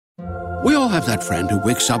We all have that friend who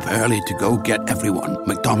wakes up early to go get everyone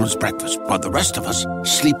McDonald's breakfast while the rest of us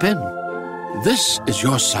sleep in. This is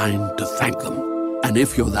your sign to thank them. And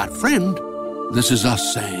if you're that friend, this is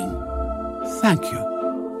us saying thank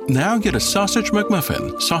you. Now get a sausage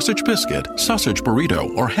McMuffin, sausage biscuit, sausage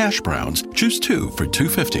burrito, or hash browns. Choose 2 for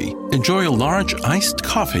 $2.50. Enjoy a large iced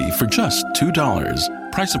coffee for just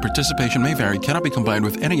 $2. Price and participation may vary. Cannot be combined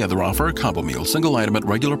with any other offer or combo meal. Single item at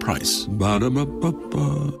regular price.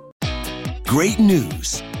 Ba-da-ba-ba-ba. Great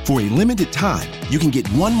news. For a limited time, you can get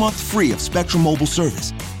 1 month free of Spectrum Mobile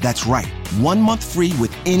service. That's right, 1 month free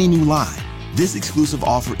with any new line. This exclusive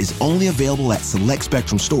offer is only available at select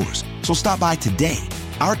Spectrum stores, so stop by today.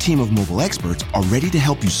 Our team of mobile experts are ready to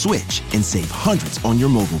help you switch and save hundreds on your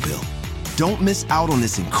mobile bill. Don't miss out on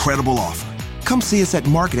this incredible offer. Come see us at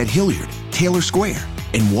Market at Hilliard, Taylor Square,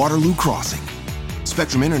 and Waterloo Crossing.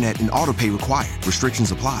 Spectrum Internet and autopay required.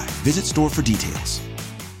 Restrictions apply. Visit store for details.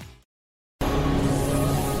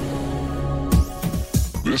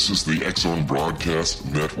 This is the X-Zone Broadcast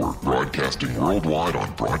Network, broadcasting worldwide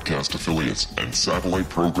on broadcast affiliates and satellite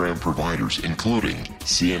program providers, including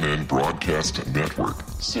CNN Broadcast Network,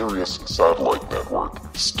 Sirius Satellite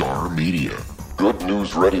Network, Star Media, Good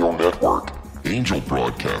News Radio Network, Angel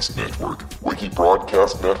Broadcast Network, Wiki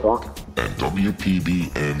Broadcast Network, and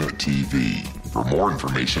WPBN TV. For more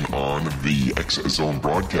information on the X-Zone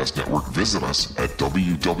Broadcast Network, visit us at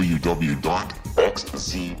www.xzbn.net.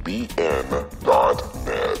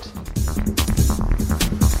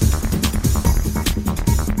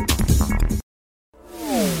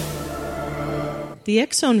 The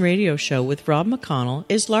X-Zone Radio Show with Rob McConnell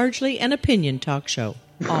is largely an opinion talk show.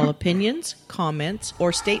 All opinions, comments,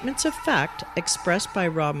 or statements of fact expressed by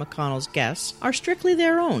Rob McConnell's guests are strictly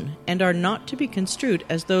their own and are not to be construed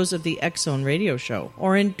as those of the X-Zone Radio Show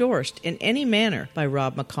or endorsed in any manner by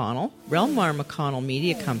Rob McConnell, Relmar McConnell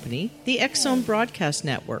Media Company, the X-Zone Broadcast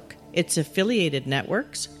Network, its affiliated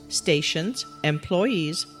networks, stations,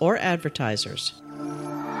 employees, or advertisers.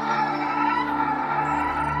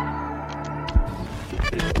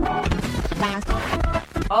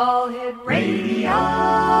 All Hit Radio.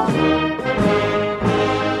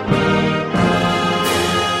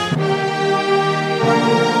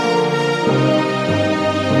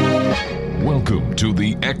 Welcome to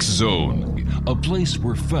the X Zone, a place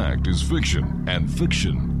where fact is fiction and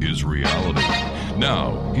fiction is reality.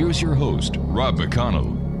 Now, here's your host, Rob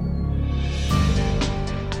McConnell.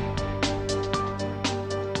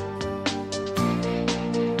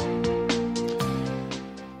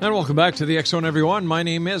 And welcome back to the X-Zone, everyone. My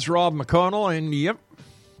name is Rob McConnell, and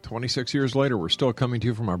 26 years later, we're still coming to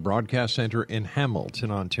you from our broadcast center in Hamilton,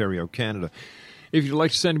 Ontario, Canada. If you'd like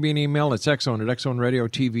to send me an email, it's xzone at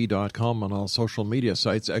xzoneradiotv.com, on all social media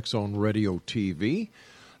sites, X-Zone Radio TV.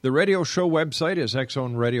 The radio show website is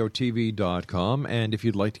xzoneradiotv.com, and if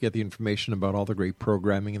you'd like to get the information about all the great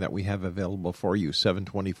programming that we have available for you,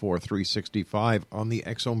 724-365 on the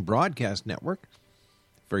X-Zone Broadcast Network,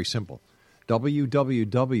 very simple.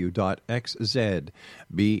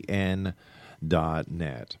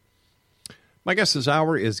 www.xzbn.net. My guest this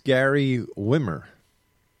hour is Gary Wimmer.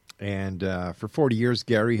 And for 40 years,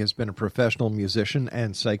 Gary has been a professional musician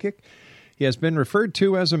and psychic. He has been referred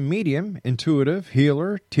to as a medium, intuitive,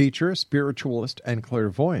 healer, teacher, spiritualist, and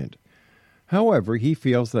clairvoyant. However, he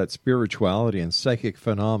feels that spirituality and psychic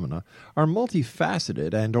phenomena are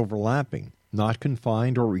multifaceted and overlapping, not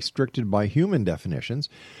confined or restricted by human definitions,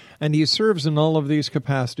 and he serves in all of these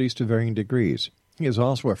capacities to varying degrees. He is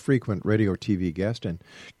also a frequent radio TV guest and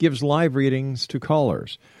gives live readings to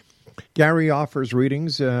callers. Gary offers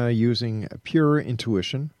readings using pure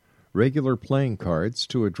intuition, regular playing cards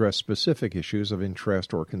to address specific issues of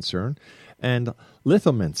interest or concern, and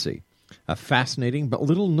lithomancy, a fascinating but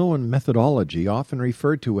little-known methodology often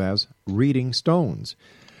referred to as reading stones.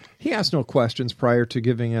 He asks no questions prior to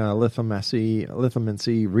giving a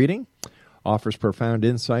lithomancy reading, offers profound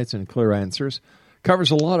insights and clear answers, covers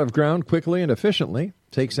a lot of ground quickly and efficiently,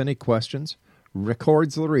 takes any questions,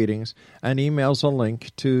 records the readings, and emails a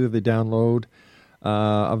link to the download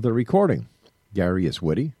of the recording. Gary is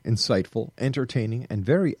witty, insightful, entertaining, and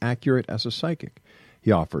very accurate as a psychic.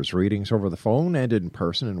 He offers readings over the phone and in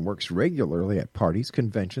person and works regularly at parties,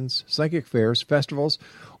 conventions, psychic fairs, festivals,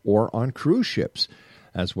 or on cruise ships,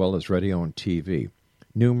 as well as radio and TV.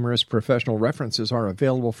 Numerous professional references are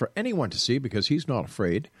available for anyone to see because he's not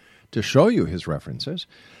afraid to show you his references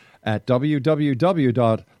at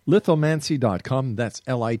www.lithomancy.com. That's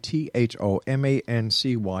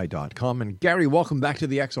lithomancy.com. And Gary, welcome back to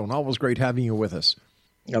the X-Zone. Always great having you with us.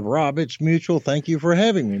 Rob, it's mutual. Thank you for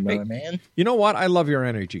having me, my man. You know what? I love your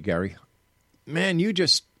energy, Gary. Man, you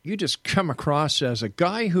just come across as a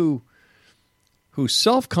guy who who's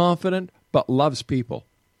self-confident but loves people.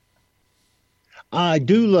 I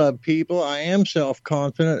do love people. I am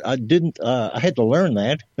self-confident. I had to learn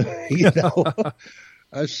that. You know,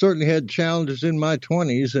 I certainly had challenges in my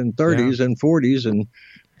 20s and 30s and 40s, and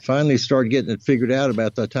finally started getting it figured out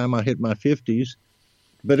about the time I hit my 50s.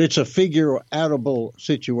 But it's a figure-outable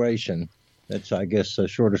situation. That's, I guess, the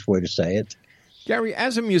shortest way to say it. Gary,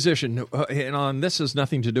 as a musician, and this has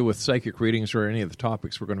nothing to do with psychic readings or any of the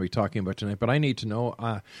topics we're going to be talking about tonight, but I need to know,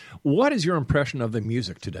 what is your impression of the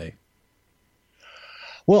music today?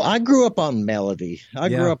 Well, I grew up on melody. I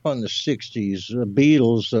grew up on the 60s, the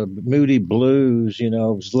Beatles, Moody Blues, you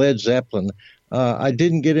know, Led Zeppelin. I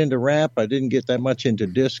didn't get into rap. I didn't get that much into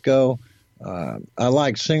disco. I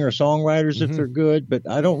like singer-songwriters if they're good, but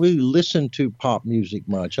I don't really listen to pop music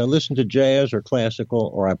much. I listen to jazz or classical,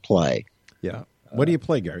 or I play. Yeah. What do you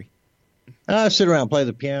play, Gary? I sit around and play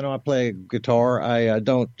the piano. I play guitar. I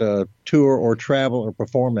don't tour or travel or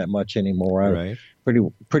perform that much anymore. I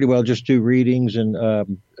pretty well just do readings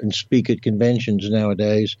and speak at conventions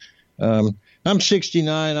nowadays. I'm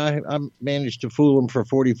 69. I managed to fool them for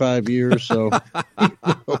 45 years. So,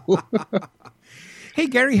 Hey,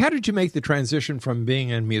 Gary, how did you make the transition from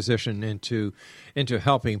being a musician into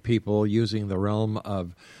helping people using the realm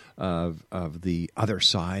of the other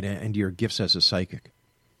side and your gifts as a psychic?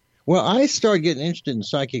 Well, I started getting interested in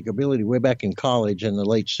psychic ability way back in college in the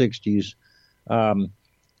late 60s.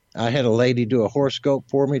 I had a lady do a horoscope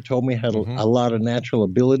for me, told me I had a lot of natural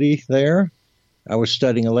ability there. I was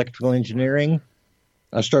studying electrical engineering.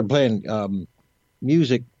 I started playing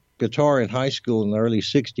music, guitar in high school in the early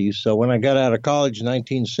 60s. So when I got out of college in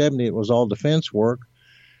 1970, it was all defense work.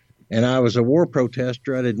 And I was a war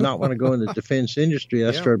protester. I did not want to go in the defense industry.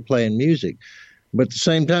 I started playing music. But at the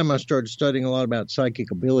same time, I started studying a lot about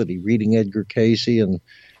psychic ability, reading Edgar Cayce. And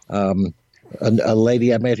a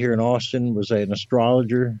lady I met here in Austin was an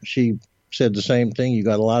astrologer. She said the same thing. You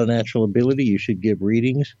got a lot of natural ability. You should give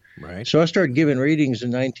readings. Right. So I started giving readings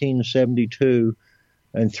in 1972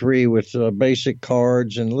 and 3 with basic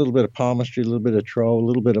cards and a little bit of palmistry, a little bit of tarot, a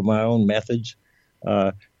little bit of my own methods.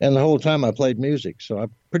 And the whole time I played music. So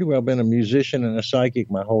I've pretty well been a musician and a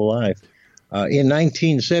psychic my whole life. In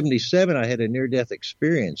 1977, I had a near-death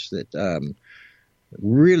experience that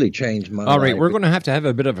really changed my life. All right, we're going to have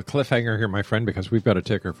a bit of a cliffhanger here, my friend, because we've got to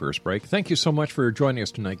take our first break. Thank you so much for joining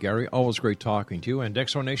us tonight, Gary. Always great talking to you. And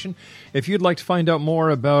Exo Nation, if you'd like to find out more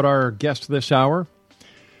about our guest this hour,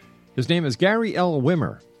 his name is Gary L.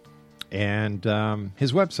 Wimmer, and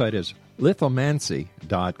his website is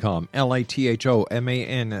lithomancy.com,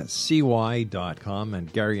 lithomancy.com,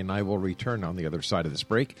 and Gary and I will return on the other side of this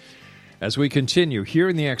break as we continue here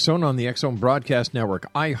in the X Zone on the X Zone Broadcast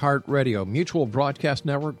Network, iHeartRadio, Mutual Broadcast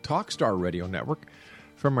Network, Talkstar Radio Network,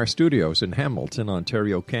 from our studios in Hamilton,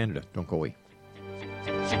 Ontario, Canada. Don't go away.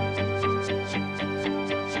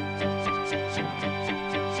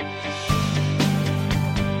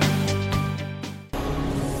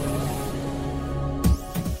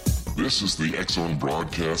 This is the X Zone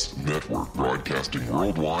Broadcast Network, broadcasting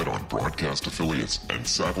worldwide on broadcast affiliates and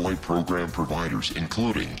satellite program providers,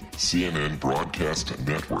 including CNN Broadcast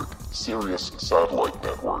Network, Sirius Satellite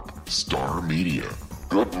Network, Star Media,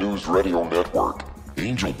 Good News Radio Network,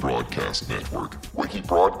 Angel Broadcast Network, Wiki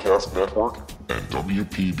Broadcast Network, and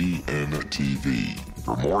WPBN TV.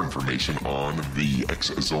 For more information on the X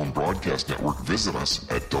Zone Broadcast Network, visit us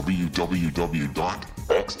at www.xzbn.net.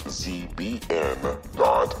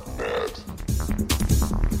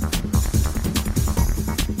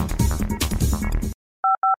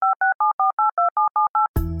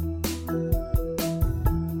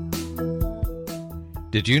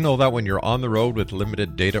 Did you know that when you're on the road with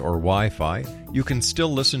limited data or Wi-Fi, you can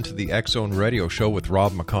still listen to the X Zone Radio Show with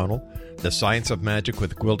Rob McConnell, The Science of Magic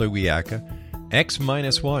with Gwilda Wiyaka,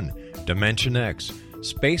 X-1, Dimension X,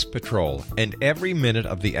 Space Patrol, and every minute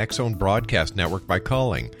of the X Zone Broadcast Network by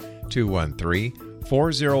calling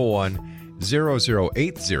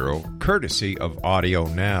 213-401-0080, courtesy of Audio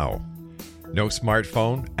Now. No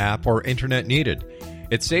smartphone, app, or internet needed.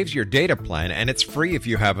 It saves your data plan, and it's free if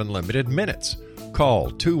you have unlimited minutes.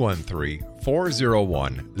 Call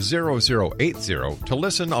 213-401-0080 to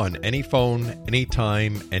listen on any phone,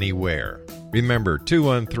 anytime, anywhere. Remember,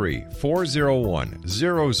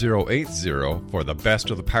 213-401-0080 for the best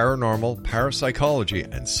of the paranormal, parapsychology,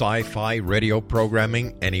 and sci-fi radio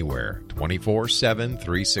programming anywhere, 24/7,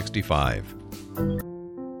 365.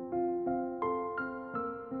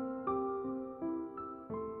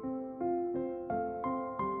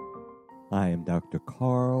 I am Dr.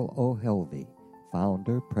 Carl O'Helvey,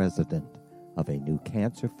 founder-president of a new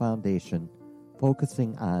cancer foundation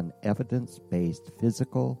focusing on evidence-based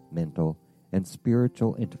physical, mental, and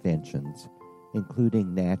spiritual interventions,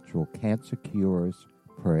 including natural cancer cures,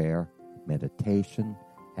 prayer, meditation,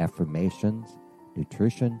 affirmations,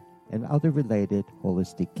 nutrition, and other related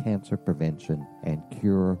holistic cancer prevention and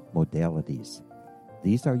cure modalities.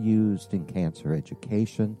 These are used in cancer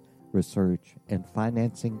education, research, and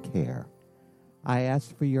financing care. I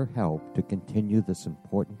ask for your help to continue this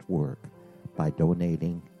important work by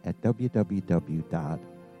donating at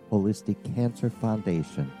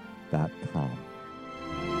www.holisticcancerfoundation.com.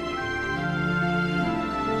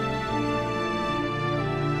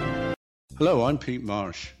 Hello, I'm Pete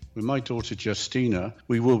Marsh. With my daughter Justina,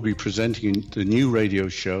 we will be presenting the new radio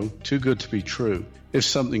show, Too Good to Be True. If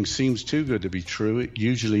something seems too good to be true, it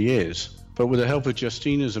usually is. But with the help of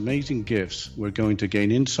Justina's amazing gifts, we're going to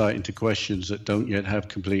gain insight into questions that don't yet have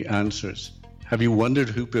complete answers. Have you wondered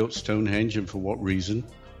who built Stonehenge and for what reason?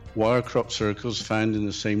 Why are crop circles found in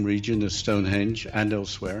the same region as Stonehenge and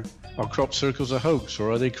elsewhere? Are crop circles a hoax,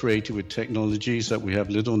 or are they created with technologies that we have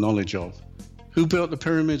little knowledge of? Who built the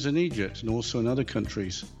pyramids in Egypt and also in other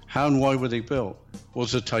countries? How and why were they built?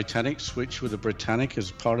 Was the Titanic switched with the Britannic as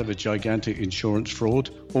part of a gigantic insurance fraud,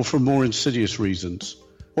 or for more insidious reasons?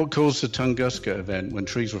 What caused the Tunguska event when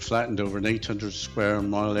trees were flattened over an 800 square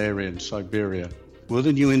mile area in Siberia? Will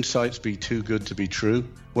the new insights be too good to be true?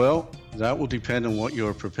 Well, that will depend on what you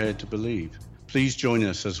are prepared to believe. Please join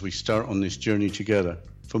us as we start on this journey together.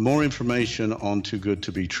 For more information on Too Good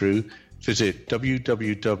to Be True, visit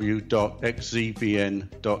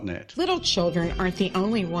www.xzbn.net. Little children aren't the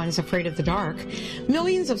only ones afraid of the dark.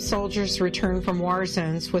 Millions of soldiers return from war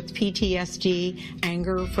zones with PTSD,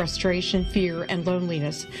 anger, frustration, fear, and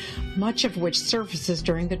loneliness, much of which surfaces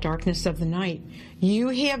during the darkness of the night. You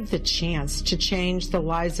have the chance to change the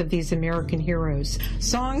lives of these American heroes.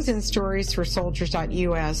 Songs and Stories for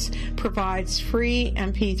Soldiers.us provides free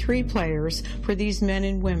MP3 players for these men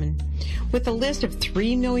and women. With a list of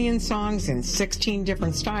 3 million songs in 16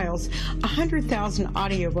 different styles, 100,000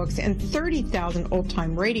 audiobooks, and 30,000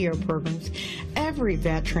 old-time radio programs, every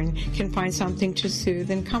veteran can find something to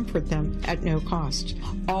soothe and comfort them at no cost.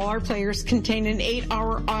 All our players contain an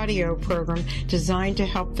 8-hour audio program designed to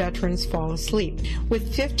help veterans fall asleep.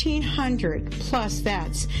 With 1,500 plus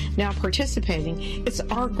vets now participating, it's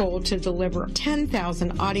our goal to deliver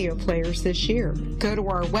 10,000 audio players this year. Go to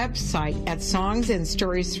our website at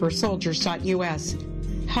songsandstoriesforsoldiers.us.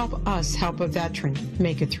 Help us help a veteran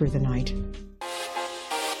make it through the night.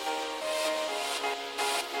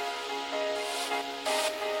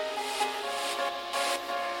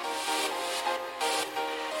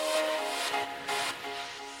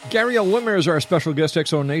 Gary L. Wimmer is our special guest,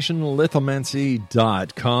 Exo Nation,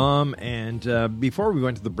 Lithomancy.com. And before we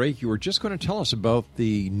went to the break, you were just going to tell us about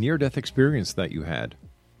the near-death experience that you had.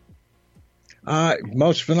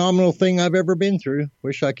 Most phenomenal thing I've ever been through.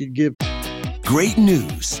 Wish I could give. Great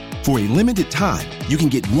news. For a limited time, you can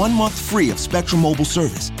get 1 month free of Spectrum Mobile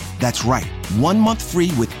service. That's right, 1 month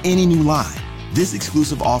free with any new line. This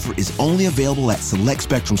exclusive offer is only available at select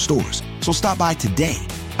Spectrum stores. So stop by today.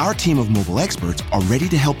 Our team of mobile experts are ready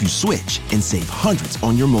to help you switch and save hundreds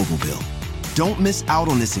on your mobile bill. Don't miss out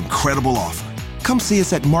on this incredible offer. Come see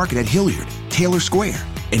us at Market at Hilliard, Taylor Square,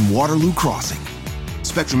 and Waterloo Crossing.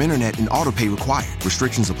 Spectrum Internet and autopay required.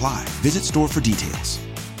 Restrictions apply. Visit store for details.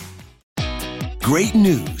 Great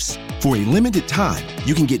news. For a limited time,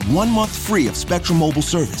 you can get 1 month free of Spectrum Mobile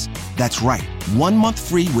service. That's right, 1 month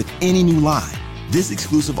free with any new line. This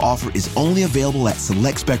exclusive offer is only available at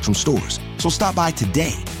select Spectrum stores. So stop by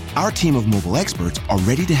today. Our team of mobile experts are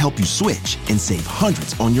ready to help you switch and save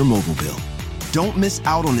hundreds on your mobile bill. Don't miss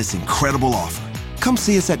out on this incredible offer. Come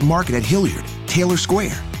see us at Market at Hilliard, Taylor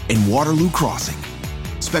Square, and Waterloo Crossing.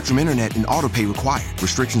 Spectrum Internet and autopay required.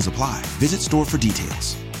 Restrictions apply. Visit store for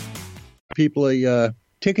details. People a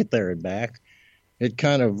ticket there and back. It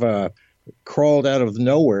kind of crawled out of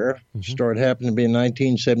nowhere. Started happening to be in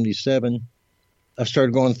 1977. I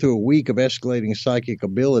started going through a week of escalating psychic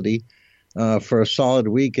ability for a solid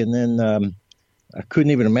week, and then I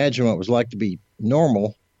couldn't even imagine what it was like to be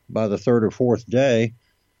normal by the third or fourth day.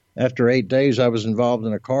 After 8 days, I was involved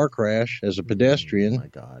in a car crash as a pedestrian. Oh, my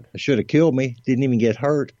God. It should have killed me. Didn't even get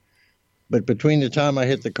hurt. But between the time I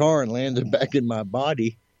hit the car and landed back in my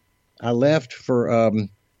body, I left for a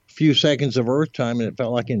few seconds of Earth time, and it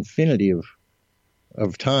felt like infinity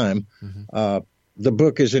of time. The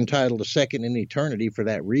book is entitled A Second in Eternity for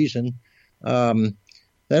that reason. That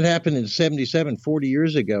happened in 77, 40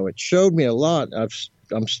 years ago. It showed me a lot.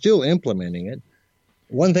 I'm still implementing it.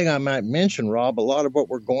 One thing I might mention, Rob, a lot of what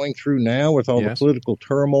we're going through now with all the political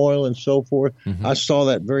turmoil and so forth, I saw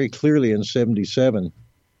that very clearly in 77,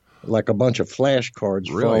 like a bunch of flashcards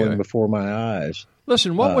falling before my eyes.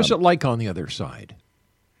 Listen, what was it like on the other side?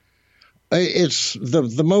 It's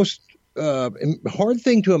the most hard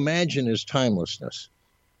thing to imagine is timelessness.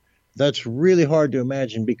 That's really hard to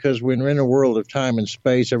imagine because when we're in a world of time and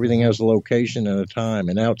space, everything has a location and a time,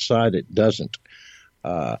 and outside it doesn't.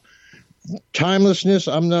 Timelessness,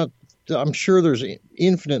 I'm sure there's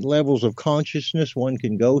infinite levels of consciousness one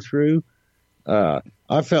can go through.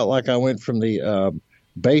 I felt like I went from the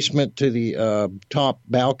basement to the top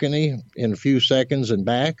balcony in a few seconds and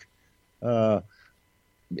back.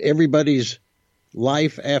 Everybody's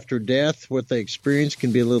life after death, what they experience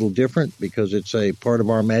can be a little different because it's a part of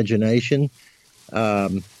our imagination,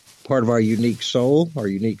 part of our unique soul, our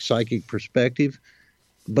unique psychic perspective.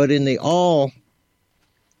 But in the all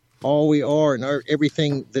we are and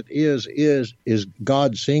everything that is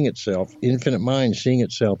God seeing itself, infinite mind seeing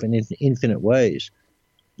itself in infinite ways.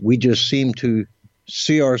 We just seem to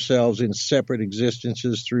see ourselves in separate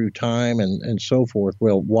existences through time and so forth,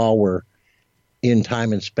 well, while we're in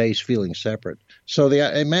time and space feeling separate. So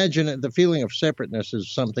imagine the feeling of separateness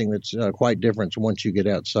is something that's quite different once you get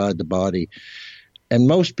outside the body. And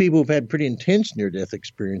most people who've had pretty intense near-death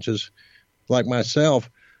experiences, like myself,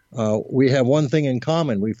 we have one thing in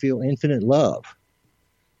common. We feel infinite love.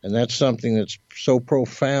 And that's something that's so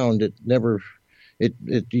profound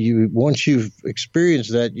once you've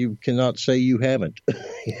experienced that, you cannot say you haven't.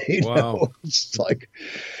 Wow. It's like,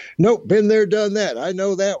 nope, been there, done that. I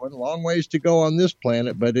know that one. Long ways to go on this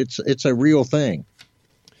planet, but it's a real thing.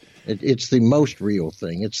 It's the most real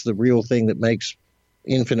thing. It's the real thing that makes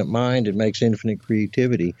infinite mind and makes infinite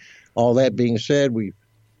creativity. All that being said, we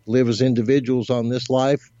live as individuals on this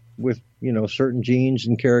life with, certain genes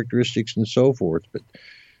and characteristics and so forth. But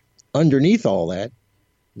underneath all that,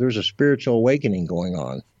 there's a spiritual awakening going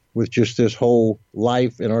on with just this whole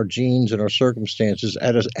life and our genes and our circumstances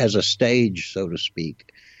as a stage, so to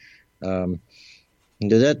speak. Did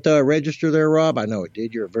that register there, Rob? I know it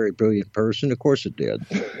did. You're a very brilliant person. Of course it did.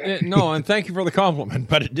 No, and thank you for the compliment,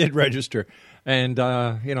 but it did register. And,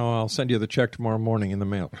 I'll send you the check tomorrow morning in the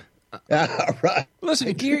mail. Right.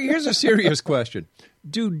 Listen, here's a serious question.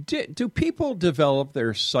 Do people develop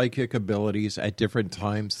their psychic abilities at different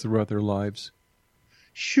times throughout their lives?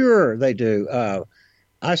 Sure, they do.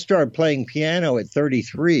 I started playing piano at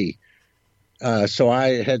 33, so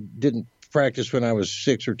I didn't practice when I was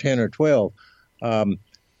 6 or 10 or 12.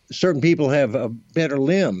 Certain people have better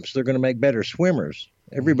limbs. They're going to make better swimmers.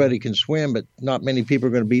 Everybody can swim, but not many people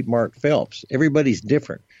are going to beat Mark Phelps. Everybody's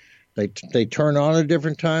different. They turn on at a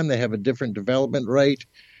different time. They have a different development rate.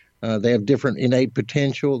 They have different innate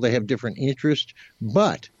potential. They have different interests.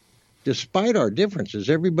 But despite our differences,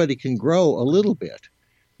 everybody can grow a little bit.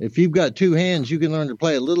 If you've got two hands, you can learn to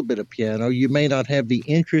play a little bit of piano. You may not have the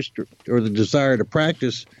interest or the desire to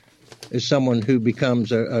practice as someone who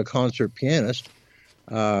becomes a concert pianist.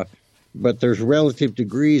 But there's relative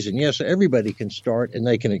degrees. And yes, everybody can start and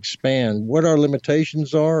they can expand. What our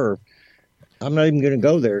limitations are, I'm not even going to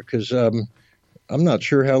go there because I'm not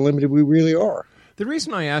sure how limited we really are. The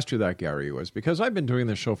reason I asked you that, Gary, was because I've been doing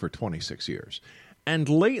this show for 26 years. And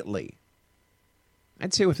lately,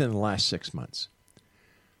 I'd say within the last 6 months,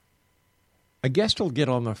 a guest will get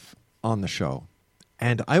on the show,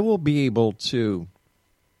 and I will be able to,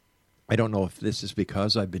 I don't know if this is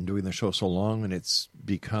because I've been doing the show so long and it's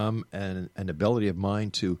become an ability of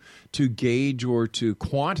mine to gauge or to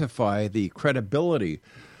quantify the credibility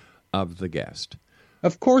of the guest.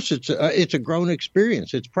 Of course, it's a grown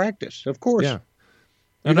experience. It's practice. Of course. Yeah.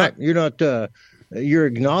 You're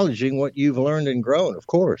acknowledging what you've learned and grown, of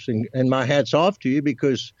course. And my hat's off to you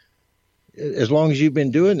because as long as you've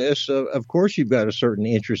been doing this, of course you've got a certain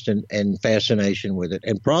interest and fascination with it,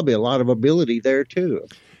 and probably a lot of ability there too.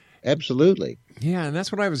 Absolutely. Yeah, and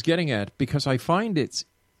that's what I was getting at, because I find it's,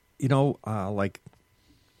 like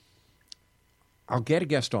I'll get a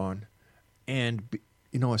guest on, and,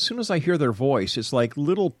 as soon as I hear their voice, it's like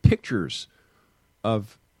little pictures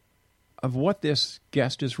of what this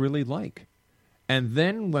guest is really like. And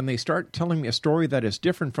then when they start telling me a story that is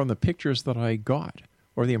different from the pictures that I got,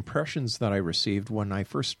 or the impressions that I received when I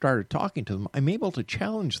first started talking to them, I'm able to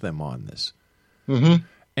challenge them on this. Mm-hmm.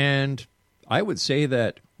 And I would say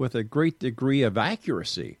that with a great degree of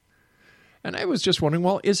accuracy. And I was just wondering,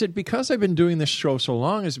 well, is it because I've been doing this show so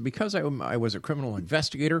long? Is it because I was a criminal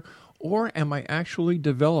investigator? Or am I actually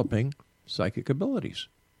developing psychic abilities?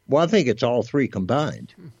 Well, I think it's all three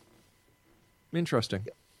combined. Interesting.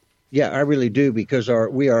 Yeah, I really do, because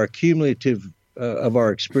we are cumulative of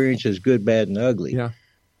our experiences, good, bad, and ugly. Yeah.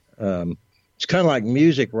 It's kind of like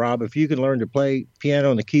music, Rob. If you can learn to play piano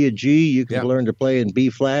in the key of G, you can learn to play in B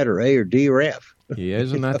flat or A or D or F. Yeah,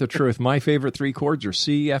 isn't that the truth? My favorite three chords are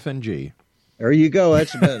C, F, and G. There you go.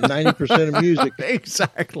 That's about 90% of music.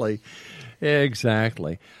 Exactly.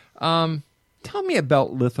 Tell me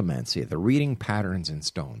about lithomancy, the reading patterns in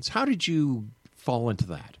stones. How did you fall into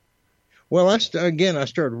that? Well, I started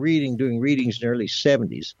doing readings in the early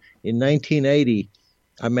 70s. In 1980,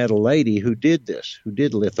 I met a lady who did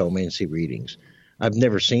lithomancy readings. I've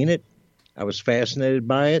never seen it. I was fascinated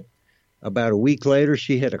by it. About a week later,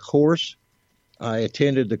 she had a course. I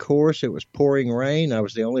attended the course. It was pouring rain. I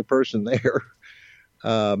was the only person there.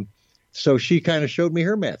 So she kind of showed me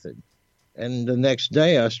her method. And the next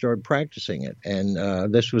day, I started practicing it. And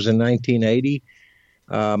this was in 1980.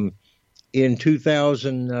 In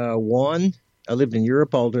 2001, I lived in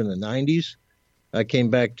Europe all during the 90s. I came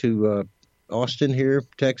back to Austin here,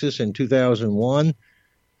 Texas, in 2001.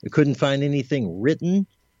 I couldn't find anything written,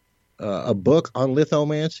 a book on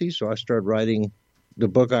lithomancy, so I started writing the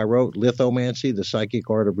book I wrote, Lithomancy, The Psychic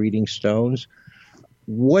Art of Reading Stones.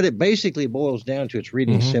 What it basically boils down to, it's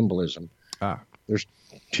reading symbolism. There's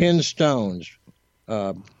 10 stones,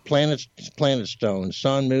 planet stones,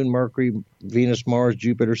 Sun, Moon, Mercury, Venus, Mars,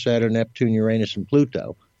 Jupiter, Saturn, Neptune, Uranus, and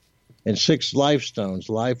Pluto. And 6 life stones,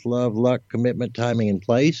 life, love, luck, commitment, timing, and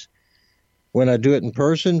place. When I do it in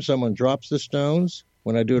person, someone drops the stones.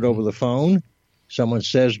 When I do it over the phone, someone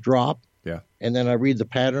says drop. Yeah. And then I read the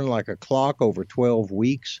pattern like a clock over 12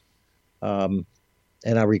 weeks. And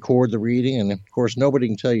I record the reading. And, of course, nobody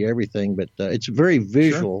can tell you everything, but it's very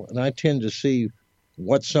visual. Sure. And I tend to see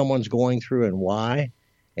what someone's going through and why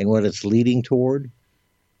and what it's leading toward.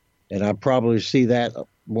 And I probably see that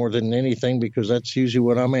more than anything because that's usually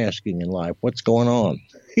what I'm asking in life. What's going on?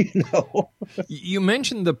 You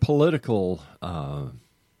mentioned the political, how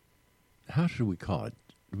should we call it?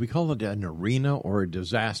 Do we call it an arena or a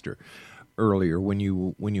disaster? Earlier, when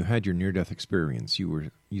you had your near-death experience, you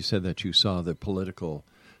said that you saw the political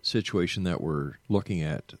situation that we're looking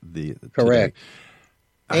at correct.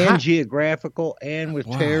 Today. And geographical, and with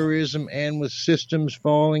terrorism, and with systems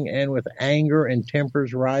falling, and with anger and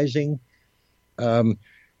tempers rising. And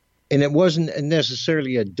it wasn't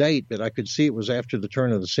necessarily a date, but I could see it was after the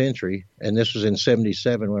turn of the century, and this was in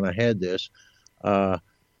 1977 when I had this. And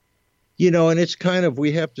it's kind of,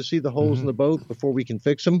 we have to see the holes in the boat before we can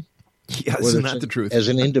fix them. Yeah, isn't that the truth? As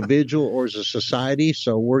an individual or as a society,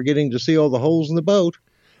 so we're getting to see all the holes in the boat.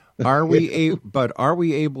 Are we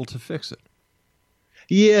able to fix it?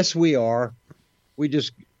 Yes, we are.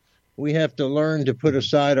 We have to learn to put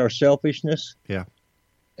aside our selfishness. Yeah.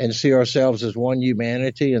 And see ourselves as one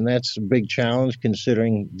humanity, and that's a big challenge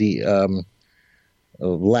considering the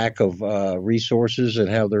lack of resources and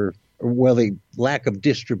how the lack of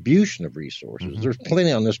distribution of resources. There's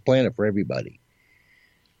plenty on this planet for everybody.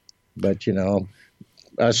 But,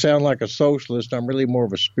 I sound like a socialist. I'm really more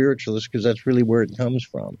of a spiritualist because that's really where it comes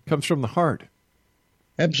from. Comes from the heart.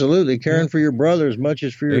 Absolutely. Caring for your brother as much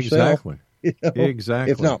as for yourself. Exactly.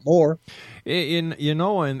 Exactly. If not more. In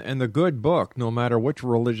the good book, no matter which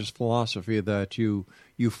religious philosophy that you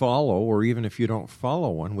follow, or even if you don't follow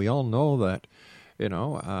one, we all know that,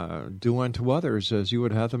 do unto others as you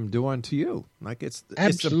would have them do unto you. Like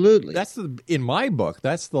absolutely. In my book,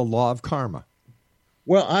 that's the law of karma.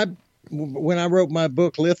 Well, when I wrote my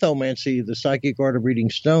book, Lithomancy, The Psychic Art of Reading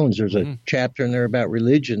Stones, there's a chapter in there about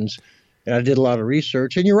religions, and I did a lot of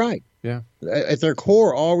research, and you're right. Yeah. At their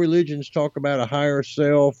core, all religions talk about a higher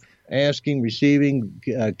self, asking, receiving,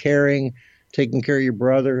 caring, taking care of your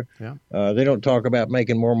brother. Yeah. They don't talk about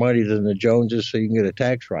making more money than the Joneses so you can get a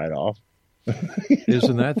tax write-off.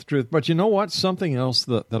 Isn't that the truth? But you know what? Something else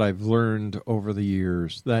that I've learned over the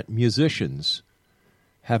years, that musicians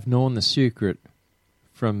have known the secret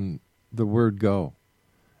from the word go,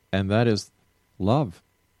 and that is love.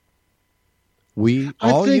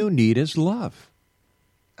 You need is love.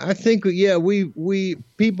 I think, we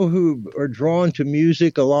people who are drawn to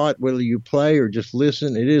music a lot, whether you play or just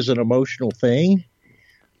listen, it is an emotional thing.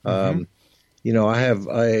 I have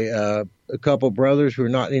a couple brothers who are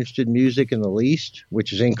not interested in music in the least,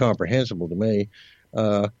 which is incomprehensible to me.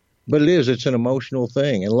 But it's an emotional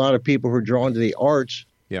thing. And a lot of people who are drawn to the arts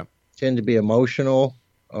tend to be emotional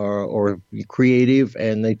or creative,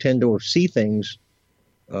 and they tend to see things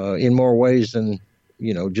in more ways than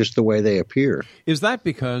just the way they appear. Is that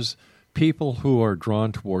because people who are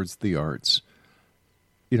drawn towards the arts,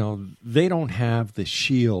 they don't have the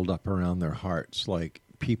shield up around their hearts like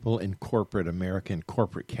people in corporate America and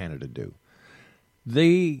corporate Canada do?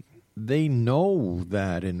 They know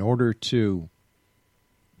that in order to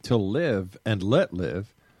live and let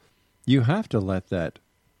live, you have to let that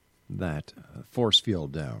force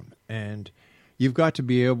field down, and you've got to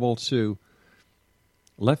be able to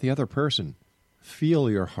let the other person feel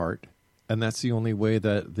your heart And that's the only way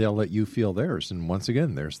that they'll let you feel theirs. And once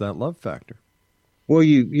again, there's that love factor. Well,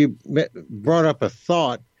 you brought up a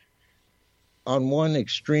thought. On one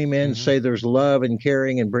extreme end, say there's love and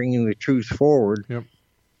caring and bringing the truth forward. Yep.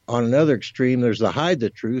 On another extreme, there's the hide the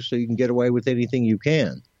truth so you can get away with anything you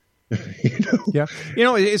can. Yeah. You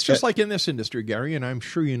know, it's just like in this industry, Gary, and I'm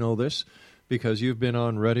sure you know this because you've been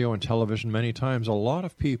on radio and television many times. A lot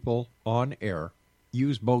of people on air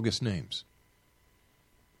use bogus names.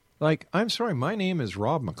 Like, I'm sorry, my name is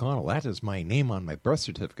Rob McConnell. That is my name on my birth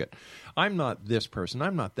certificate. I'm not this person.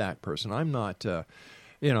 I'm not that person. I'm not, a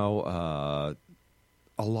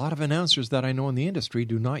lot of announcers that I know in the industry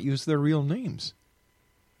do not use their real names.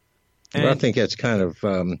 Well, I think that's kind of,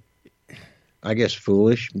 I guess,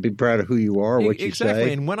 foolish. Be proud of who you are, what you say.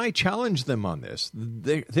 Exactly. And when I challenge them on this,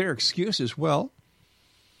 their excuse is, well,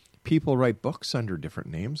 people write books under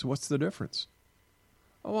different names. What's the difference?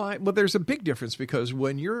 Well, there's a big difference because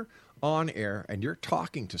when you're on air and you're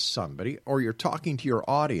talking to somebody or you're talking to your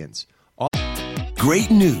audience.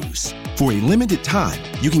 Great news. For a limited time,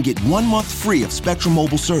 you can get 1 month free of Spectrum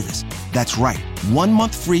Mobile service. That's right, 1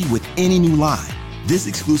 month free with any new line. This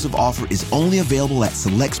exclusive offer is only available at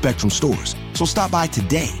select Spectrum stores, so stop by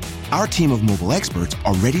today. Our team of mobile experts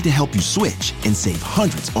are ready to help you switch and save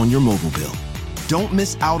hundreds on your mobile bill. Don't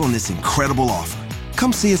miss out on this incredible offer.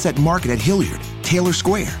 Come see us at Market at Hilliard, Taylor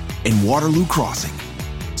Square, and Waterloo Crossing.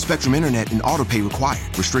 Spectrum Internet and autopay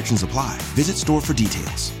required. Restrictions apply. Visit store for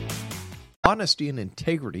details. Honesty and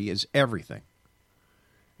integrity is everything.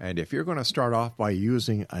 And if you're going to start off by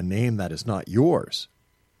using a name that is not yours,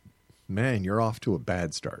 man, you're off to a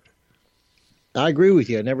bad start. I agree with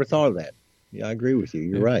you. I never thought of that. Yeah, I agree with you.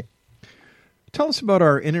 You're right. Tell us about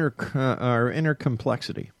our inner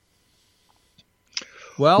complexity.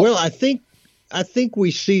 Well, I think we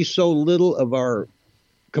see so little of our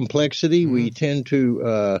complexity. We tend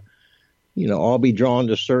to, all be drawn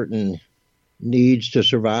to certain needs to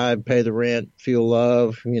survive, pay the rent, feel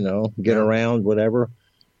love, get around, whatever.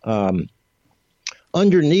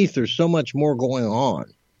 Underneath, there's so much more going on.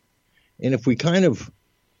 And if we kind of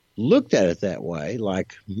looked at it that way,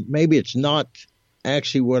 like maybe it's not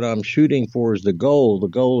actually what I'm shooting for is the goal. The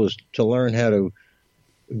goal is to learn how to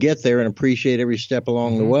get there and appreciate every step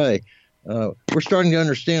along the way. We're starting to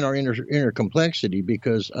understand our inner complexity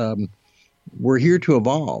because we're here to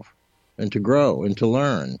evolve and to grow and to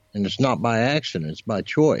learn. And it's not by accident, it's by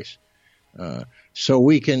choice. So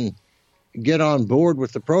we can get on board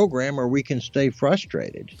with the program or we can stay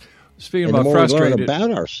frustrated. Speaking about frustrated, we learn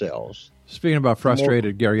about ourselves. Speaking about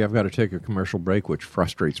frustrated, Gary, I've got to take a commercial break, which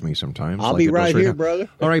frustrates me sometimes. I'll be right here, brother.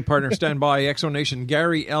 All right, partner, stand by. Exonation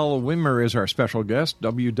Gary L. Wimmer is our special guest.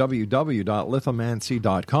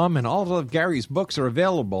 www.lithomancy.com, and all of Gary's books are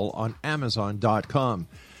available on Amazon.com.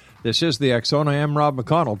 This is the X Zone. I am Rob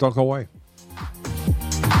McConnell. Don't go away.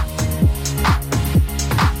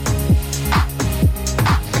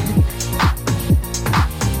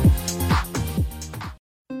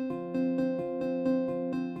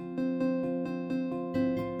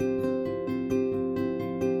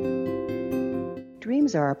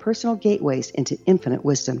 Dreams are our personal gateways into infinite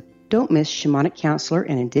wisdom. Don't miss shamanic counselor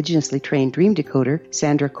and indigenously trained dream decoder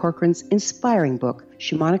Sandra Corcoran's inspiring book,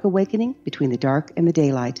 Shamanic Awakening Between the Dark and the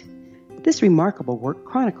Daylight. This remarkable work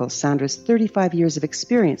chronicles Sandra's 35 years of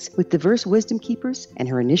experience with diverse wisdom keepers and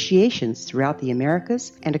her initiations throughout the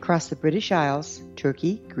Americas and across the British Isles,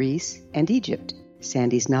 Turkey, Greece, and Egypt.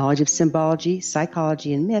 Sandy's knowledge of symbology,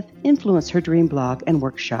 psychology, and myth influence her dream blog and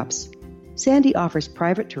workshops. Sandy offers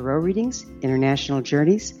private tarot readings, international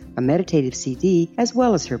journeys, a meditative CD, as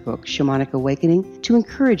well as her book, Shamanic Awakening, to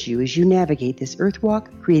encourage you as you navigate this earth walk,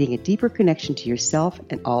 creating a deeper connection to yourself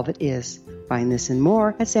and all that is. Find this and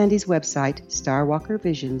more at Sandy's website,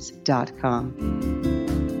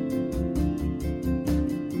 starwalkervisions.com.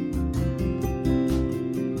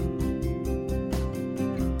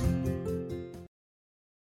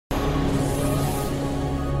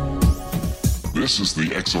 This is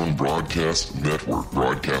the X Zone Broadcast Network,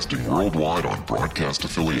 broadcasting worldwide on broadcast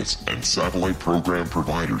affiliates and satellite program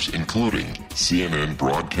providers, including CNN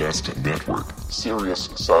Broadcast Network, Sirius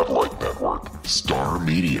Satellite Network, Star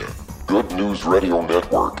Media, Good News Radio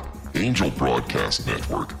Network, Angel Broadcast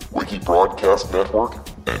Network, Wiki Broadcast Network,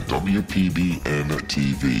 and WPBN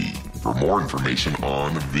TV. For more information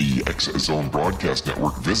on the X Zone Broadcast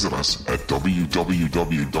Network, visit us at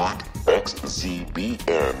www.xzbn.net.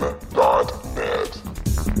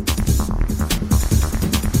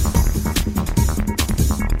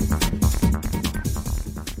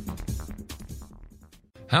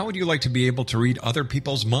 How would you like to be able to read other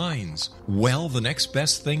people's minds? Well, the next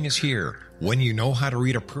best thing is here. When you know how to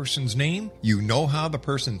read a person's name, you know how the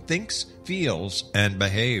person thinks, feels, and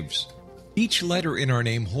behaves. Each letter in our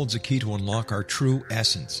name holds a key to unlock our true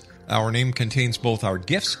essence. Our name contains both our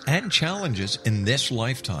gifts and challenges in this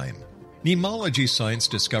lifetime. Mnemology science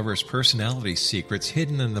discovers personality secrets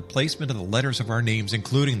hidden in the placement of the letters of our names,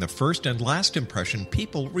 including the first and last impression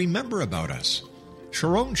people remember about us.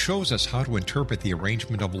 Sharon shows us how to interpret the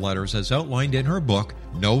arrangement of letters as outlined in her book,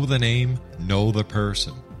 Know the Name, Know the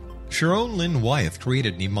Person. Sharon Lynn Wyeth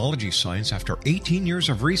created mnemology science after 18 years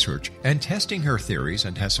of research and testing her theories,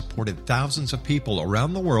 and has supported thousands of people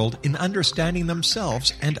around the world in understanding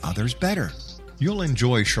themselves and others better. You'll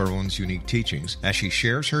enjoy Sharon's unique teachings as she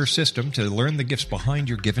shares her system to learn the gifts behind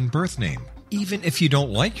your given birth name. Even if you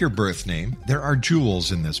don't like your birth name, there are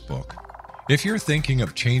jewels in this book. If you're thinking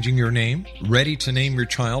of changing your name, ready to name your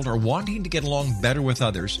child, or wanting to get along better with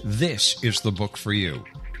others, this is the book for you.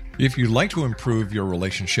 If you'd like to improve your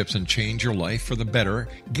relationships and change your life for the better,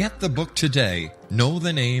 get the book today, Know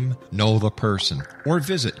the Name, Know the Person, or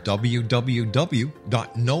visit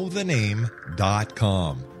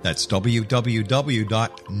www.knowthename.com. That's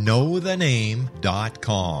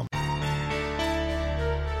www.knowthename.com.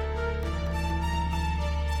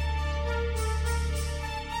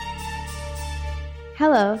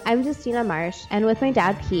 Hello, I'm Justina Marsh, and with my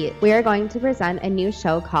dad Pete, we are going to present a new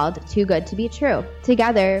show called Too Good to Be True.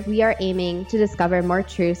 Together, we are aiming to discover more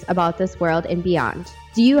truths about this world and beyond.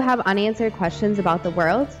 Do you have unanswered questions about the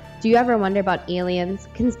world? Do you ever wonder about aliens,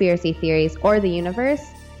 conspiracy theories, or the universe?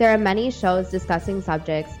 There are many shows discussing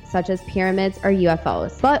subjects such as pyramids or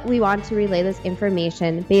UFOs, but we want to relay this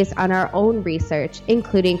information based on our own research,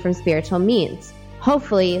 including from spiritual means.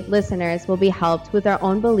 Hopefully, listeners will be helped with their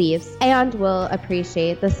own beliefs and will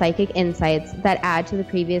appreciate the psychic insights that add to the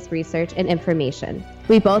previous research and information.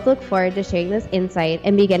 We both look forward to sharing this insight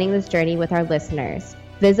and beginning this journey with our listeners.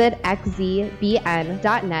 Visit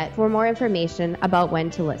xzbn.net for more information about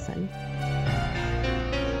when to listen.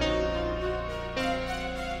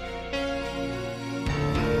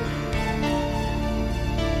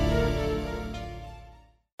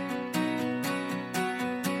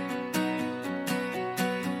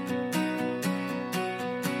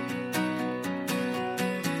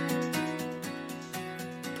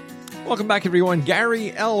 Welcome back, everyone.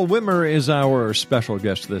 Gary L. Wimmer is our special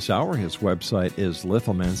guest this hour. His website is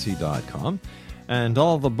lithomancy.com. And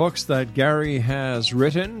all the books that Gary has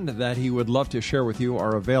written that he would love to share with you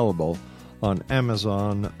are available on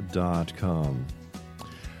Amazon.com. All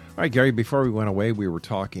right, Gary, before we went away, we were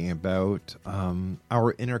talking about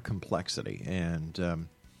our inner complexity. And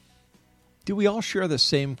do we all share the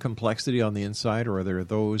same complexity on the inside, or are there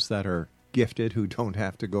those that are gifted who don't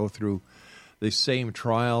have to go through the same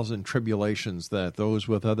trials and tribulations that those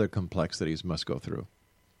with other complexities must go through?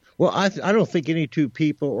 Well, I don't think any two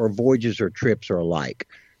people or voyages or trips are alike.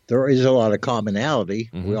 There is a lot of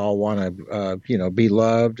commonality. Mm-hmm. We all want to, be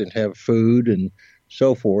loved and have food and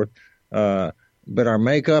so forth. But our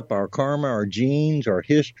makeup, our karma, our genes, our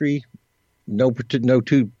history, no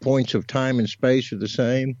 2 points of time and space are the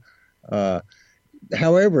same.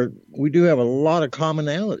 However, we do have a lot of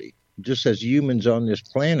commonality, just as humans on this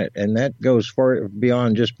planet, and that goes far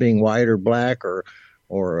beyond just being white or black or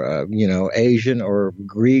Asian or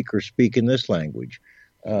Greek or speaking this language.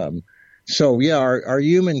 Our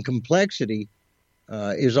human complexity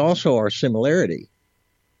is also our similarity.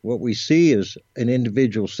 What we see is an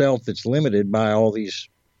individual self that's limited by all these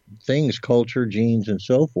things, culture, genes, and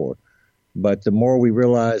so forth. But the more we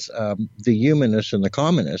realize the humanness and the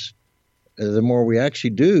commonness, the more we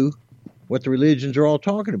actually do what the religions are all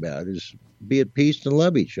talking about, is be at peace and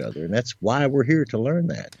love each other. And that's why we're here, to learn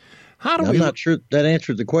that. I'm not sure that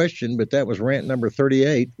answered the question, but that was rant number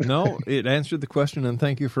 38. No, it answered the question, and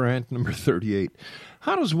thank you for rant number 38.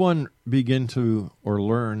 How does one begin to or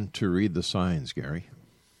learn to read the signs, Gary?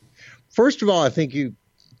 First of all, I think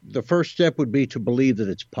the first step would be to believe that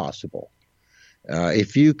it's possible.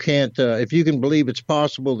 If you can believe it's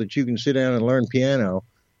possible that you can sit down and learn piano,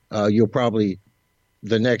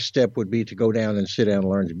 the next step would be to go down and sit down and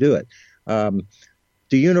learn to do it. The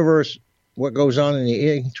universe, what goes on in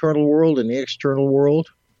the internal world and the external world,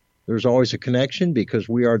 there's always a connection because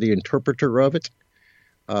we are the interpreter of it.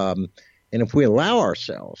 And if we allow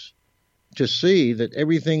ourselves to see that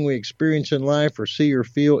everything we experience in life or see or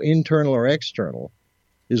feel, internal or external,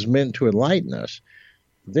 is meant to enlighten us,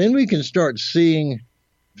 then we can start seeing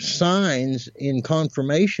signs in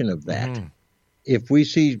confirmation of that. Mm. If we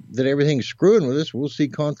see that everything's screwing with us, we'll see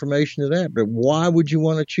confirmation of that. But why would you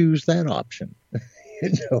want to choose that option?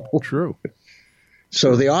 True.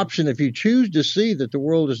 So the option, if you choose to see that the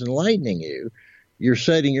world is enlightening you, you're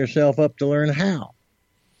setting yourself up to learn how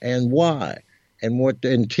and why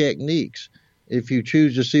and techniques. If you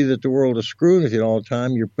choose to see that the world is screwing with you all the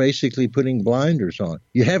time, you're basically putting blinders on.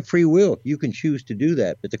 You have free will. You can choose to do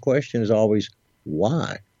that. But the question is always,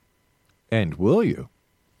 why? And will you?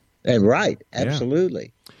 And right.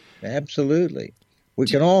 Absolutely. Yeah. Absolutely. We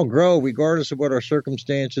can all grow regardless of what our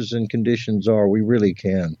circumstances and conditions are. We really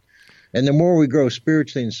can. And the more we grow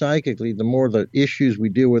spiritually and psychically, the more the issues we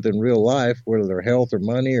deal with in real life, whether they're health or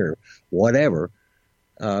money or whatever,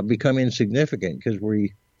 become insignificant because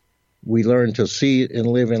we learn to see it and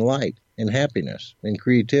live in light and happiness and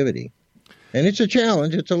creativity. And it's a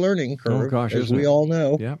challenge. It's a learning curve, as we all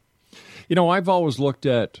know. Yeah. You know, I've always looked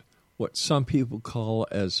at what some people call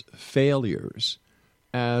as failures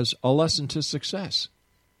as a lesson to success.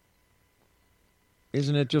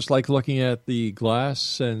 Isn't it just like looking at the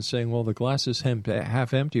glass and saying, well, the glass is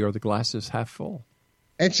half empty or the glass is half full?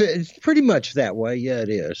 It's pretty much that way. Yeah, it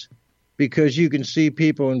is. Because you can see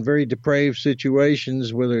people in very depraved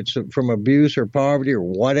situations, whether it's from abuse or poverty or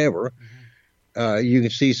whatever. You can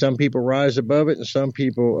see some people rise above it and some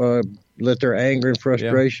people let their anger and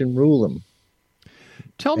frustration rule them.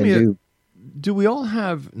 Tell me, do we all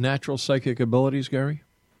have natural psychic abilities, Gary?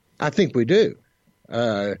 I think we do.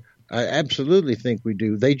 I absolutely think we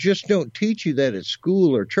do. They just don't teach you that at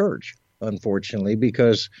school or church, unfortunately,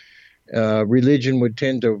 because religion would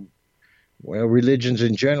tend to, well, religions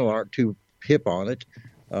in general aren't too hip on it.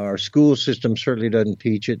 Our school system certainly doesn't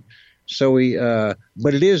teach it. So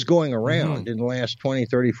but it is going around in the last 20,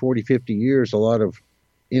 30, 40, 50 years, a lot of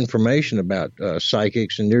information about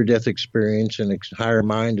psychics and near-death experience and higher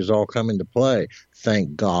mind has all come into play.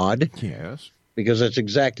 Thank God. Yes. Because that's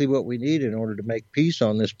exactly what we need in order to make peace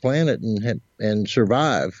on this planet and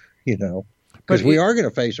survive, you know. Because we are going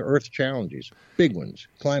to face Earth challenges, big ones,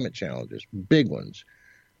 climate challenges, big ones,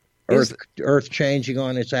 Earth changing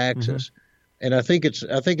on its axis. And I think it's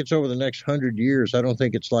over the next 100 years. I don't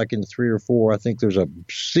think it's like in 3 or 4. I think there's a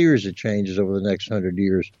series of changes over the next 100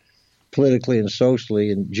 years, politically and socially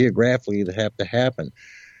and geographically, that have to happen.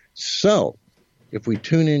 So if we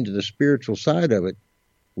tune into the spiritual side of it,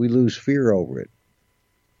 we lose fear over it.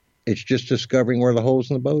 It's just discovering where the holes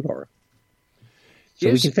in the boat are. So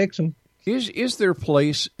we can fix them. Is there a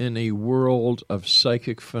place in a world of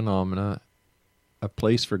psychic phenomena, a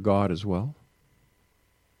place for God as well?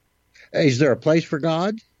 Is there a place for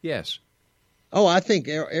God? Yes. Oh, I think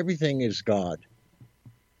everything is God.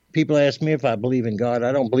 People ask me if I believe in God.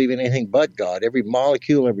 I don't believe in anything but God. Every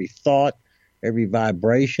molecule, every thought, every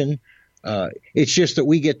vibration. It's just that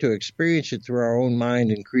we get to experience it through our own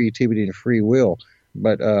mind and creativity and free will.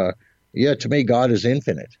 But, to me, God is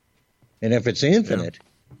infinite. And if it's infinite,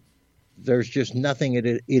 there's just nothing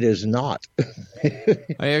it is not.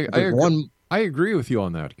 I agree with you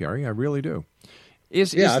on that, Gary. I really do.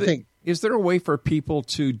 Is there a way for people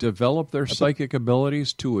to develop their psychic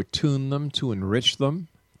abilities, to attune them, to enrich them,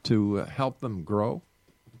 to help them grow?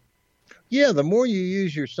 Yeah, the more you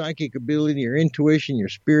use your psychic ability, your intuition, your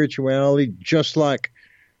spirituality, just like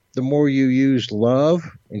the more you use love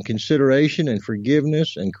and consideration and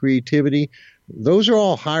forgiveness and creativity, those are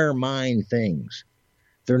all higher mind things.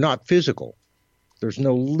 They're not physical. There's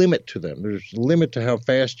no limit to them. There's a limit to how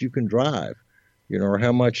fast you can drive, or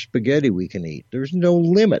how much spaghetti we can eat. There's no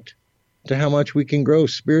limit to how much we can grow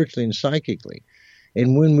spiritually and psychically.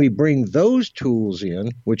 And when we bring those tools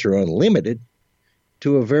in, which are unlimited,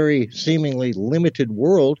 to a very seemingly limited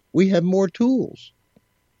world, we have more tools.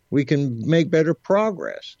 We can make better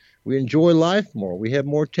progress. We enjoy life more. We have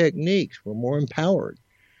more techniques. We're more empowered.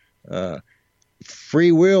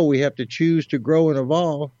 Free will, we have to choose to grow and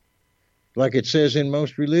evolve. Like it says in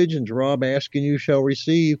most religions, Rob, ask and you shall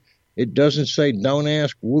receive. It doesn't say don't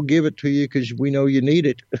ask, we'll give it to you because we know you need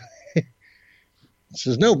it. It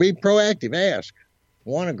says, no, be proactive, ask,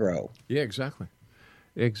 want to grow. Yeah, exactly.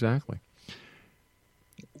 Exactly.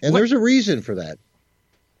 And there's a reason for that.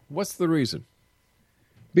 What's the reason?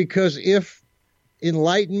 Because if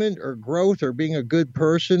enlightenment or growth or being a good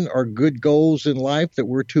person are good goals in life that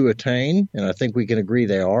we're to attain, and I think we can agree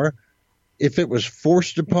they are, if it was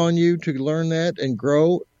forced upon you to learn that and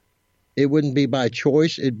grow, it wouldn't be by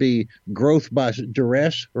choice. It'd be growth by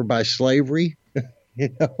duress or by slavery.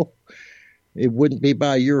 It wouldn't be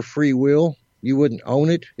by your free will. You wouldn't own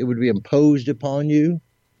it. It would be imposed upon you.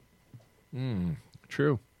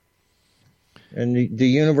 True. And the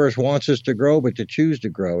universe wants us to grow, but to choose to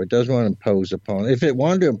grow. It doesn't want to impose upon us. If it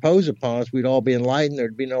wanted to impose upon us, we'd all be enlightened.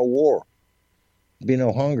 There'd be no war, be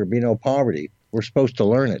no hunger, be no poverty. We're supposed to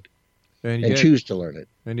learn it. and choose to learn it.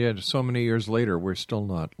 And yet, so many years later, we still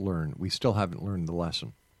haven't learned the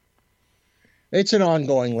lesson. It's an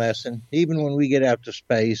ongoing lesson. Even when we get out to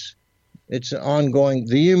space, it's an ongoing.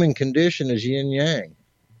 The human condition is yin yang.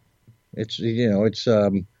 It's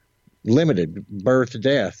limited, birth,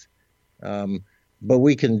 death. But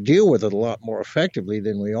we can deal with it a lot more effectively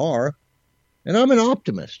than we are. And I'm an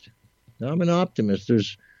optimist.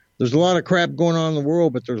 There's a lot of crap going on in the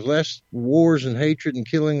world, but there's less wars and hatred and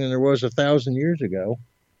killing than there was 1,000 years ago.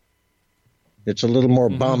 It's a little more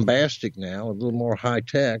bombastic now, a little more high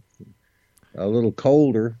tech, a little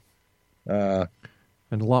colder. And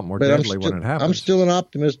a lot more deadly when it happens. I'm still an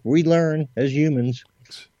optimist. We learn as humans.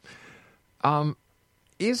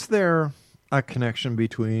 Is there a connection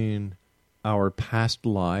between our past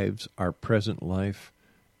lives, our present life,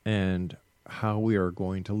 and how we are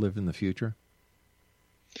going to live in the future?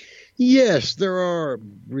 Yes, there are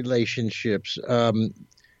relationships. I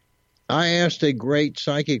asked a great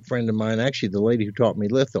psychic friend of mine, actually the lady who taught me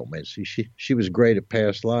lithomancy. She was great at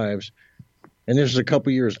past lives. And this was a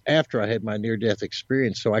couple years after I had my near-death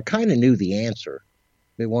experience, so I kind of knew the answer.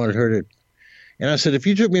 They wanted her to... And I said, if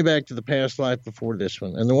you took me back to the past life before this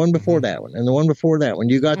one, and the one before that one, and the one before that one,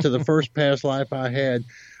 you got to the first past life I had,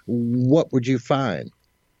 what would you find?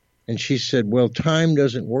 And she said, well, time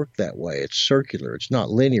doesn't work that way. It's circular. It's not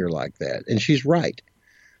linear like that. And she's right.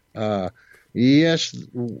 Yes,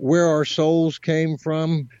 where our souls came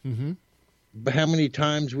from, how many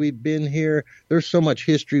times we've been here, there's so much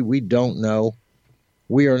history we don't know.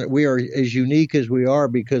 We are as unique as we are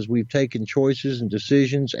because we've taken choices and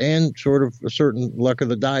decisions and sort of a certain luck of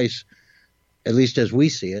the dice, at least as we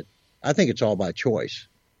see it. I think it's all by choice.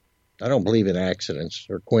 I don't believe in accidents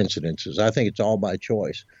or coincidences. I think it's all by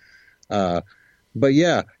choice. But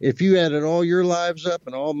yeah, if you added all your lives up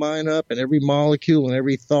and all mine up and every molecule and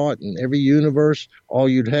every thought and every universe, all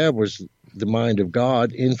you'd have was the mind of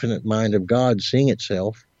God, infinite mind of God seeing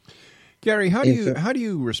itself. Gary, how do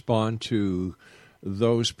you respond to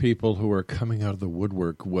those people who are coming out of the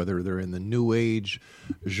woodwork, whether they're in the New Age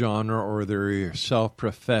genre or they're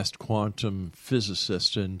self-professed quantum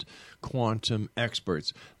physicists and quantum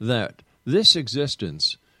experts, that this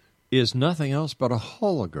existence is nothing else but a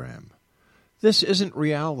hologram? This isn't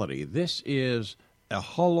reality. This is a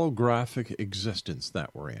holographic existence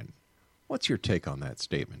that we're in. What's your take on that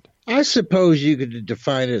statement? I suppose you could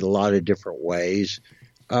define it a lot of different ways.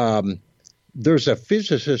 There's a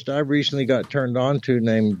physicist I recently got turned on to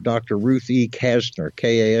named Dr. Ruth E. Kastner,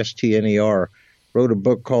 Kastner, wrote a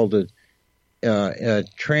book called a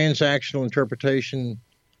Transactional Interpretation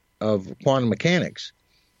of Quantum Mechanics.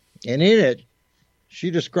 And in it,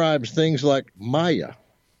 she describes things like Maya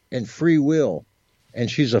and free will,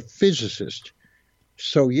 and she's a physicist.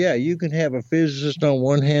 So, yeah, you can have a physicist on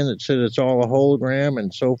one hand that said it's all a hologram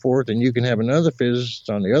and so forth, and you can have another physicist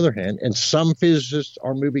on the other hand, and some physicists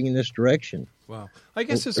are moving in this direction. Wow. I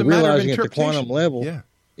guess it's a matter of interpretation. At the quantum level, yeah.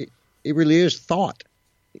 It really is thought.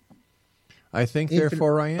 I think,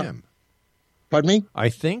 therefore I am. Pardon me? I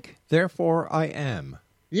think, therefore I am.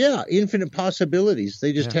 Yeah, infinite possibilities.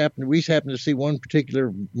 They just we happen to see one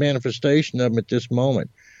particular manifestation of them at this moment.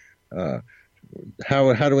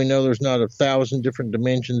 How do we know there's not 1,000 different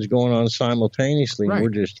dimensions going on simultaneously? Right. And we're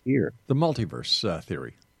just here. The multiverse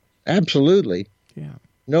theory. Absolutely. Yeah.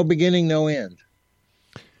 No beginning, no end.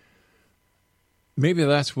 Maybe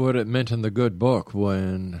that's what it meant in the good book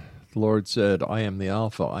when the Lord said, I am the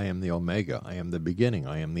Alpha, I am the Omega, I am the beginning,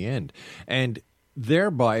 I am the end. And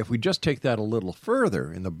thereby, if we just take that a little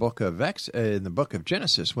further in the book of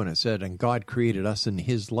Genesis, when it said, and God created us in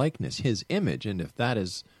his likeness, his image, and if that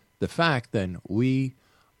is the fact, then we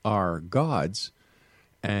are gods.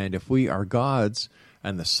 And if we are gods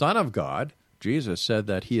and the Son of God, Jesus said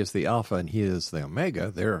that he is the Alpha and he is the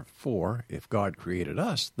Omega. Therefore, if God created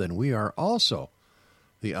us, then we are also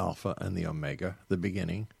the Alpha and the Omega, the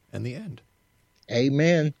beginning and the end.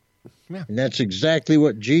 Amen. Yeah. And that's exactly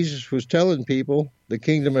what Jesus was telling people. The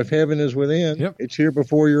kingdom of heaven is within. Yep. It's here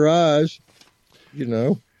before your eyes. You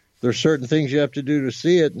know, there's certain things you have to do to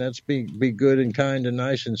see it, and that's be good and kind and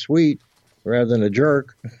nice and sweet rather than a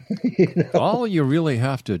jerk. You know? All you really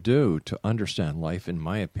have to do to understand life, in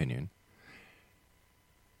my opinion,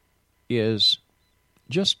 is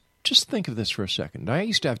just think of this for a second. I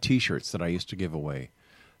used to have T-shirts that I used to give away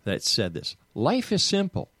that said this: life is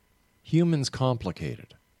simple, humans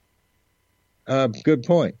complicated. Good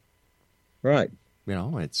point. Right. You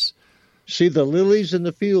know, it's... See the lilies in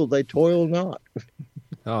the field, they toil not.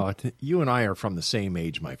 Oh, you and I are from the same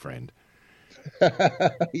age, my friend.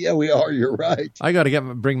 Yeah, we are. You're right. I got to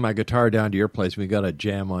bring my guitar down to your place. We got to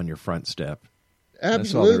jam on your front step.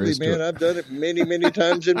 Absolutely, man. I've done it many, many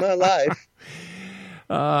times in my life.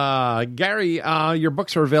 Gary, your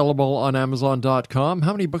books are available on Amazon.com.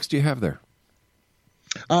 How many books do you have there?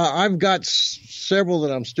 I've got several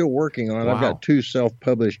that I'm still working on. Wow. I've got 2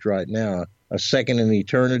 self-published right now. A Second in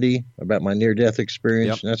Eternity, about my near-death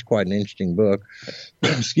experience, and that's quite an interesting book.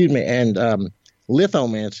 Excuse me. And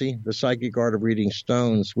Lithomancy, The Psychic Art of Reading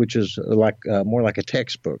Stones, which is more like a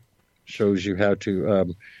textbook. Shows you how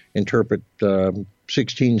to interpret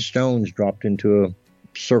 16 stones dropped into a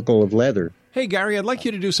circle of leather. Hey, Gary, I'd like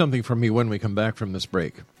you to do something for me when we come back from this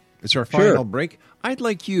break. It's our final break. I'd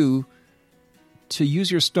like you to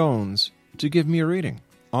use your stones to give me a reading.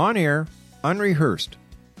 On air, unrehearsed.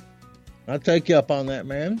 I'll take you up on that,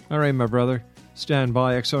 man. All right, my brother. Stand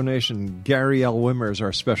by. Exo Nation. Gary L. Wimmer is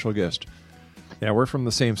our special guest. Yeah, we're from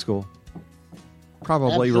the same school.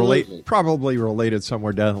 Probably related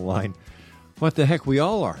somewhere down the line. What the heck, we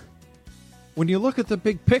all are. When you look at the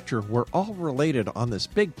big picture, we're all related on this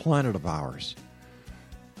big planet of ours.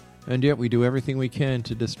 And yet we do everything we can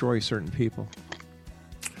to destroy certain people.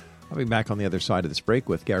 I'll be back on the other side of this break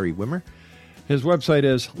with Gary Wimmer. His website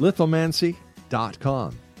is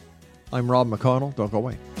lithomancy.com. I'm Rob McConnell. Don't go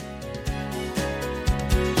away.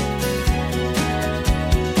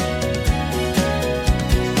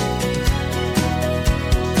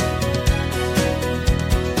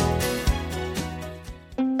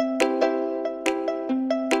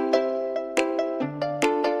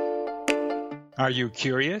 Are you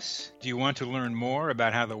curious? Do you want to learn more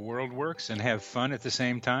about how the world works and have fun at the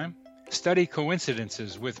same time? Study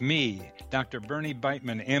coincidences with me, Dr. Bernie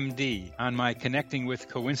Beitman, MD, on my Connecting with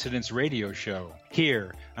Coincidence radio show,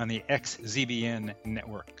 here on the XZBN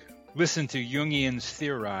network. Listen to Jungians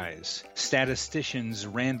theorize, statisticians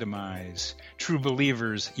randomize, true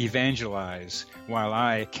believers evangelize, while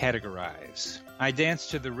I categorize. I dance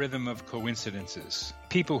to the rhythm of coincidences.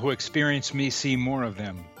 People who experience me see more of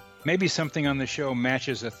them. Maybe something on the show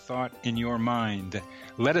matches a thought in your mind.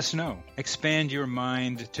 Let us know. Expand your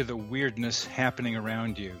mind to the weirdness happening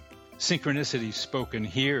around you. Synchronicity spoken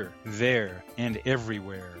here, there, and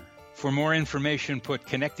everywhere. For more information, put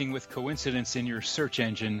Connecting with Coincidence in your search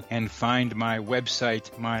engine and find my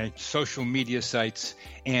website, my social media sites,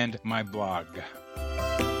 and my blog.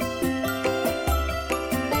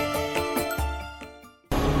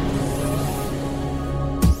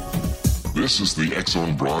 This is the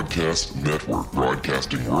X-Zone Broadcast Network,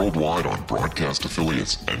 broadcasting worldwide on broadcast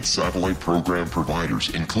affiliates and satellite program providers,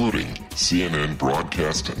 including CNN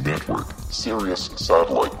Broadcast Network, Sirius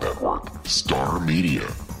Satellite Network, Star Media,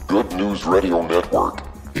 Good News Radio Network,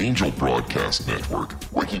 Angel Broadcast Network,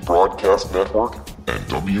 Wiki Broadcast Network, and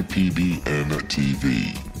WPBN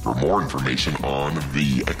TV. For more information on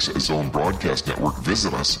the X-Zone Broadcast Network,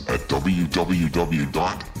 visit us at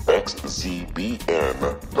www.xzbn.net.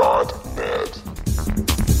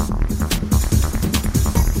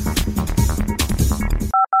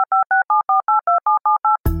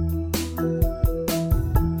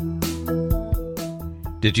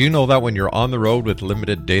 Did you know that when you're on the road with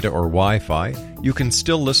limited data or Wi-Fi, you can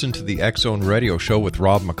still listen to the X-Zone Radio Show with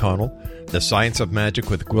Rob McConnell, The Science of Magic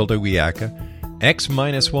with Gwilda Wiyaka,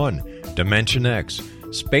 X-1, Dimension X,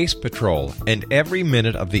 Space Patrol, and every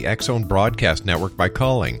minute of the X-Zone Broadcast Network by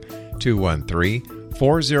calling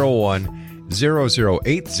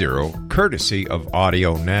 213-401-0080, courtesy of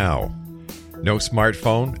Audio Now. No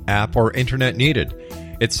smartphone, app, or internet needed.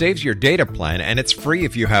 It saves your data plan, and it's free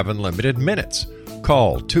if you have unlimited minutes.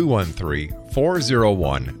 Call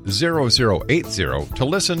 213-401-0080 to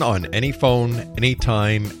listen on any phone,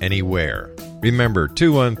 anytime, anywhere. Remember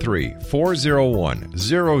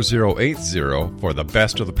 213-401-0080 for the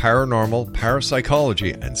best of the paranormal,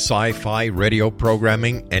 parapsychology, and sci-fi radio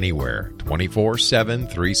programming anywhere, 24/7,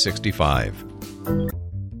 365.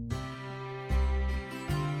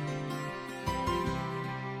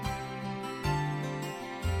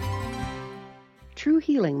 True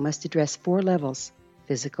healing must address 4 levels: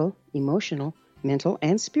 physical, emotional, mental,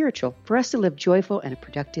 and spiritual, for us to live joyful and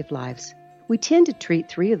productive lives. We tend to treat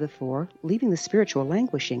 3 of the 4, leaving the spiritual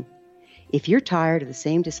languishing. If you're tired of the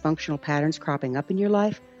same dysfunctional patterns cropping up in your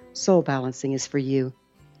life, Soul Balancing is for you.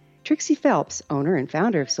 Trixie Phelps, owner and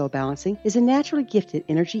founder of Soul Balancing, is a naturally gifted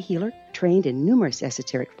energy healer trained in numerous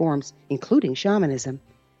esoteric forms, including shamanism.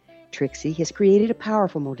 Trixie has created a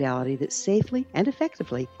powerful modality that safely and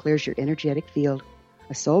effectively clears your energetic field.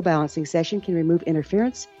 A Soul Balancing session can remove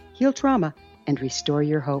interference, heal trauma, and restore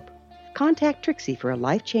your hope. Contact Trixie for a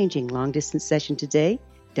life-changing long-distance session today,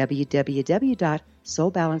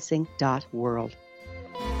 www.soulbalancing.world.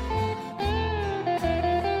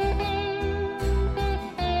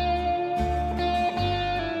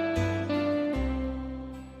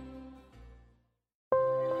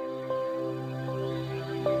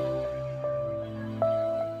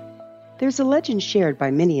 is a legend shared by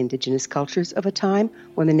many indigenous cultures of a time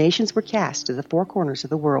when the nations were cast to the four corners of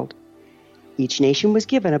the world. Each nation was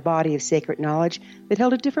given a body of sacred knowledge that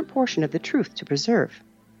held a different portion of the truth to preserve.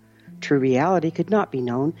 True reality could not be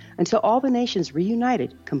known until all the nations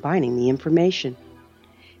reunited, combining the information.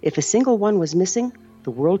 If a single one was missing,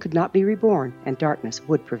 the world could not be reborn and darkness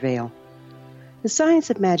would prevail. The Science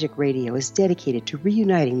of Magic Radio is dedicated to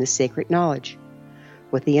reuniting the sacred knowledge.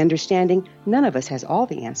 With the understanding, none of us has all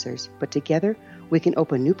the answers, but together we can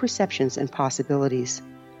open new perceptions and possibilities.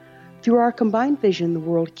 Through our combined vision, the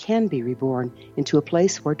world can be reborn into a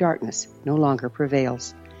place where darkness no longer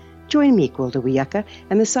prevails. Join me, Gwilda Wiyaka,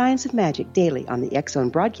 and the Science of Magic daily on the X Zone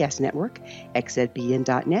Broadcast Network,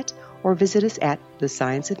 xzbn.net, or visit us at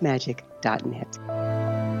thescienceofmagic.net.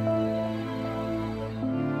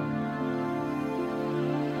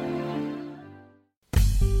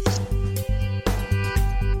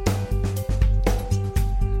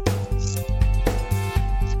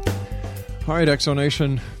 All right,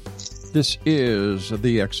 Exonation. This is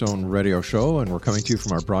the X Zone Radio Show, and we're coming to you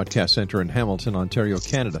from our broadcast center in Hamilton, Ontario,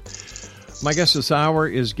 Canada. My guest this hour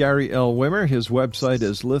is Gary L. Wimmer. His website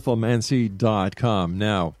is lithomancy.com.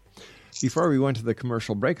 Now, before we went to the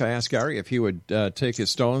commercial break, I asked Gary if he would take his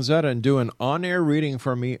stones out and do an on-air reading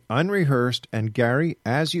for me, unrehearsed. And Gary,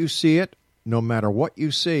 as you see it, no matter what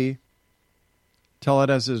you see, tell it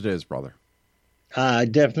as it is, brother. I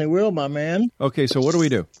definitely will, my man. Okay, so what do we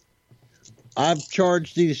do? I've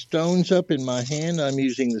charged these stones up in my hand. I'm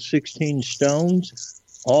using the 16 stones.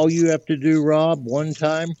 All you have to do, Rob, one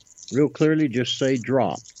time, real clearly, just say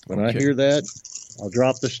drop. When I hear that, I'll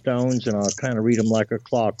drop the stones, and I'll kind of read them like a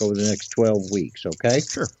clock over the next 12 weeks, okay?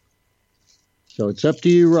 Sure. So it's up to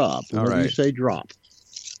you, Rob. All When right. you say drop.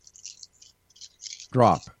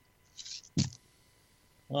 Drop.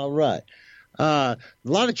 All right. A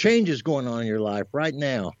lot of changes going on in your life right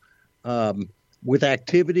now. With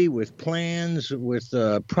activity, with plans, with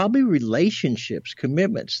probably relationships,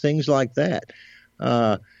 commitments, things like that.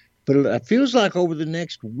 But it feels like over the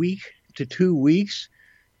next week to 2 weeks,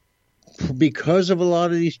 because of a lot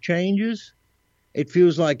of these changes, it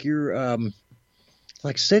feels like you're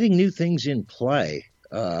like setting new things in play,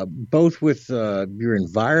 both with your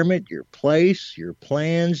environment, your place, your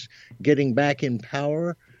plans, getting back in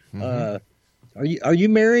power. Mm-hmm. Are you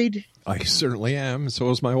married? I certainly am. So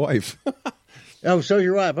is my wife. Oh, so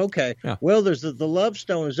your wife. Okay. Yeah. Well, there's the love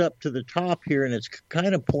stone is up to the top here, and it's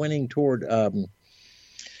kind of pointing toward. Well,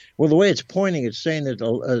 the way it's pointing, it's saying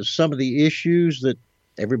that some of the issues that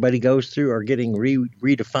everybody goes through are getting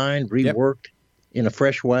redefined, reworked in a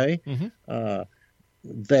fresh way. Mm-hmm.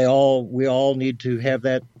 We all need to have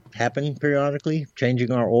that happen periodically,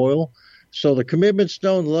 changing our oil. So the commitment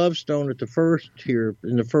stone, love stone at the first here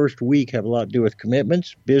in the first week have a lot to do with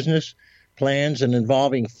commitments, business, plans, and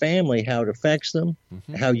involving family, how it affects them,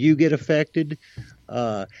 how you get affected.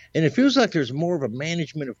 And it feels like there's more of a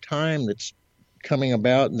management of time that's coming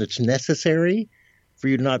about and that's necessary for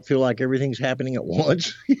you to not feel like everything's happening at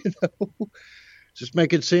once. Is this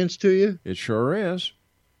making sense to you? It sure is.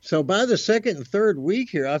 So by the second and third week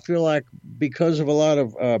here, I feel like because of a lot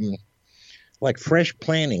of like fresh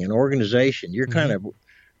planning and organization, you're kind of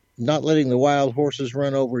not letting the wild horses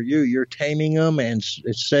run over you. You're taming them and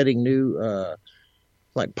it's setting new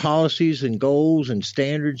like policies and goals and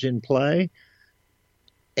standards in play.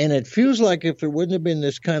 And it feels like if there wouldn't have been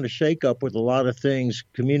this kind of shakeup with a lot of things,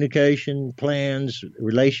 communication, plans,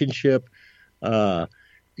 relationship,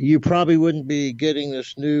 you probably wouldn't be getting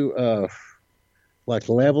this new like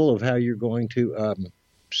level of how you're going to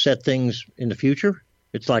set things in the future.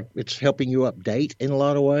 It's like it's helping you update in a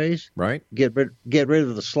lot of ways. Right. Get rid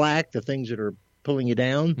of the slack, the things that are pulling you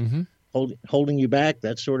down, holding you back,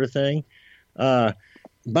 that sort of thing. By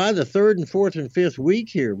the third and fourth and fifth week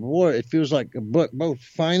here, boy, it feels like both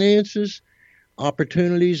finances,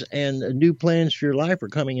 opportunities, and new plans for your life are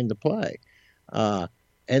coming into play. And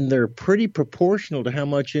they're pretty proportional to how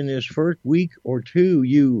much in this first week or two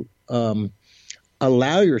you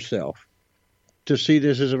allow yourself to see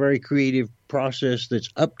this as a very creative process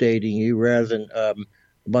that's updating you rather than a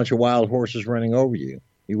bunch of wild horses running over you.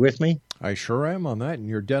 You with me? I sure am on that, and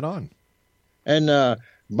you're dead on. And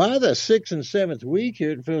by the 6th and 7th week here,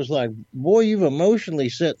 it feels like, boy, you've emotionally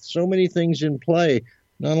set so many things in play,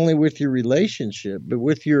 not only with your relationship, but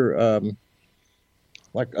with your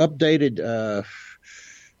like updated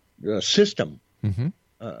system,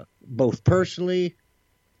 both personally,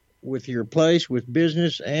 with your place, with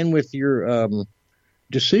business, and with your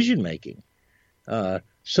decision making.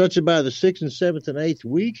 Such that by the 6th and 7th and 8th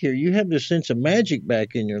week here, you have this sense of magic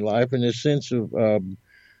back in your life and this sense of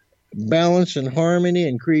balance and harmony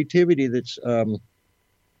and creativity that's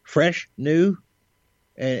fresh, new,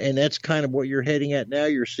 and that's kind of what you're heading at now.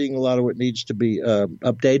 You're seeing a lot of what needs to be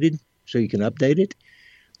updated, so you can update it.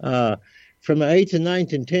 From the 8th and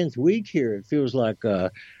 9th and 10th week here, it feels like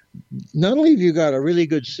not only have you got a really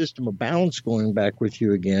good system of balance going back with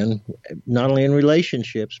you again, not only in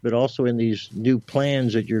relationships, but also in these new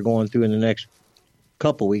plans that you're going through in the next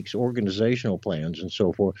couple weeks, organizational plans and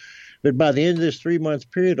so forth. But by the end of this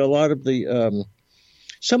 3-month period, a lot of the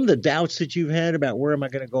some of the doubts that you've had about where am I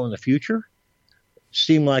going to go in the future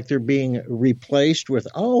seem like they're being replaced with,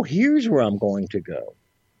 oh, here's where I'm going to go.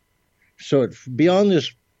 So beyond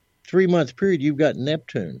this 3-month period, you've got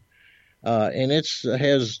Neptune, and it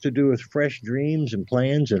has to do with fresh dreams and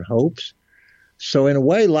plans and hopes. So in a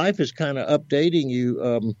way, life is kind of updating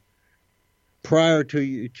you prior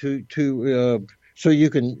to so you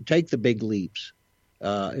can take the big leaps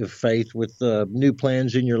of faith with new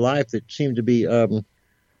plans in your life that seem to be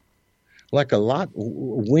like a lot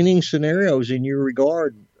winning scenarios in your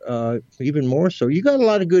regard, even more so. You got a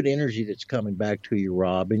lot of good energy that's coming back to you,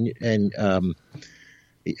 Rob, and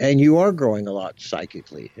you are growing a lot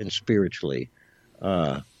psychically and spiritually.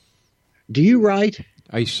 Do you write?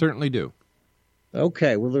 I certainly do.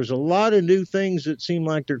 Okay, well, there's a lot of new things that seem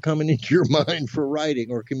like they're coming into your mind for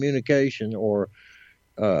writing or communication, or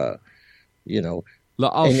it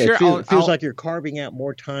feels like you're carving out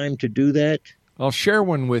more time to do that. I'll share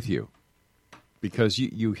one with you because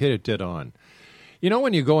you hit it dead on. You know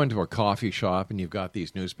when you go into a coffee shop and you've got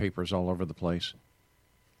these newspapers all over the place?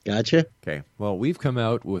 Gotcha. Okay, well, we've come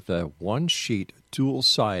out with a one-sheet,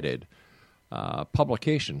 dual-sided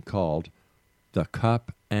publication called The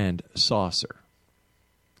Cup and Saucer.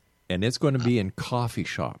 And it's going to be in coffee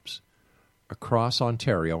shops across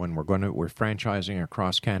Ontario, and we're franchising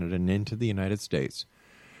across Canada and into the United States.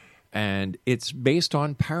 And it's based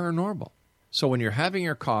on paranormal. So when you're having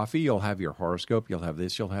your coffee, you'll have your horoscope, you'll have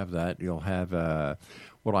this, you'll have that, you'll have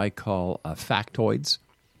what I call factoids.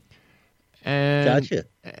 And, gotcha.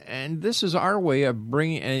 And this is our way of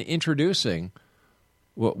bringing and introducing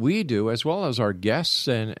what we do, as well as our guests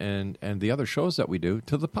and the other shows that we do,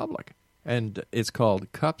 to the public. And it's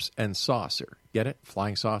called Cups and Saucer. Get it?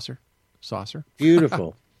 Flying saucer? Saucer?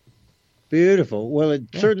 Beautiful. Beautiful. Well, it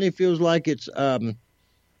certainly feels like it's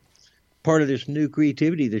part of this new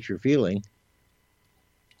creativity that you're feeling.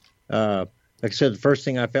 Like I said, the first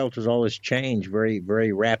thing I felt was all this change, very,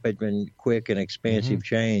 very rapid and quick and expansive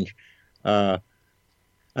change. I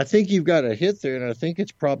think you've got a hit there, and I think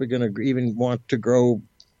it's probably going to even want to grow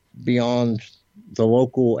beyond the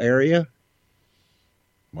local area.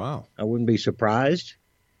 Wow. I wouldn't be surprised.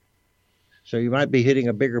 So you might be hitting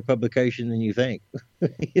a bigger publication than you think.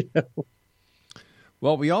 You know?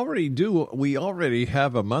 Well, we already do. We already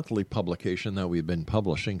have a monthly publication that we've been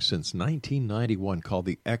publishing since 1991 called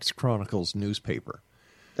the X Chronicles newspaper.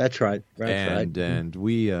 That's right. That's right. And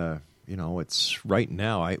we, it's right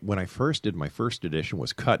now. When I first did my first edition,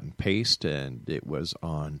 was cut and paste, and it was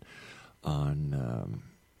on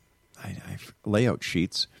layout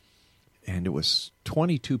sheets, and it was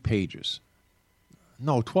 22 pages.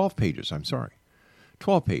 No, 12 pages. I'm sorry,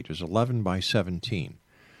 12 pages, 11 by 17.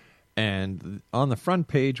 And on the front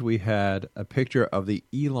page, we had a picture of the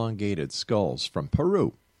elongated skulls from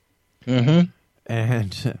Peru. Mm-hmm.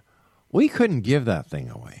 And we couldn't give that thing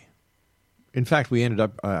away. In fact, we ended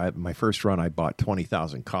up, my first run, I bought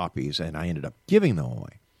 20,000 copies, and I ended up giving them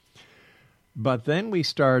away. But then we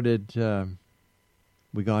started,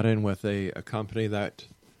 we got in with a company that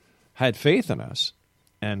had faith in us,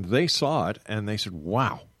 and they saw it, and they said,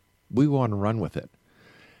 wow, we want to run with it.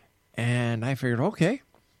 And I figured, okay.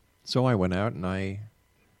 So I went out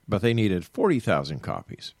but they needed 40,000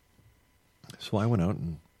 copies. So I went out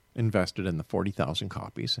and invested in the 40,000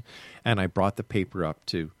 copies, and I brought the paper up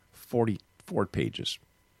to 44 pages.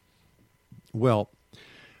 Well,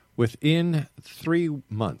 within 3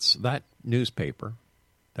 months, that newspaper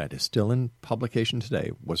that is still in publication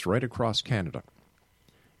today was right across Canada,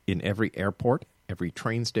 in every airport, every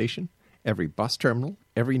train station, every bus terminal,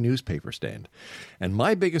 every newspaper stand. And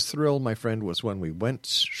my biggest thrill, my friend, was when we went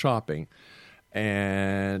shopping,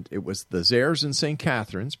 and it was the Zares in St.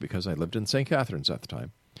 Catharines, because I lived in St. Catharines at the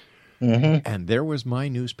time, and there was my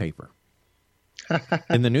newspaper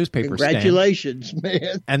in the newspaper Congratulations, stand.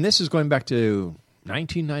 Man. And this is going back to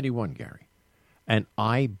 1991, Gary. And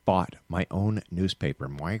I bought my own newspaper.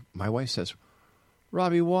 My wife says,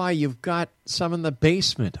 Robbie, why? You've got some in the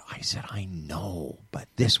basement. I said, I know, but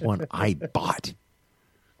this one I bought.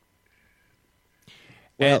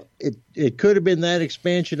 Well, it could have been that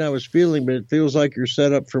expansion I was feeling, but it feels like you're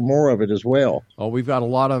set up for more of it as well. Oh, we've got a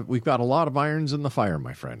lot of irons in the fire,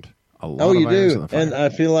 my friend. A lot of irons do. In the fire. And I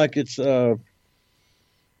feel like it's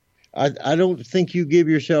I don't think you give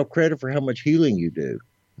yourself credit for how much healing you do.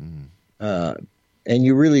 And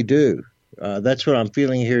you really do. That's what I'm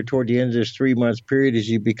feeling here toward the end of this 3 months period as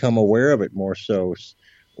you become aware of it more so,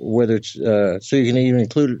 whether it's so you can even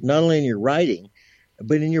include it not only in your writing,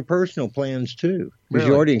 but in your personal plans too, because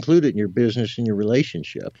you already include it in your business and your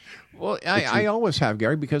relationship. Well, I always have,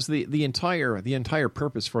 Gary, because the entire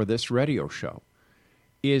purpose for this radio show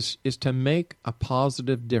is to make a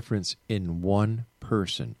positive difference in one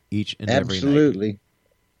person each and every night. Absolutely.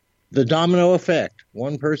 The domino effect,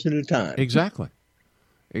 one person at a time. Exactly.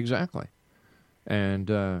 And,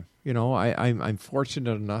 I'm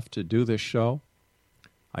fortunate enough to do this show.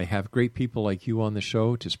 I have great people like you on the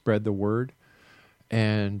show to spread the word.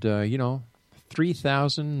 And,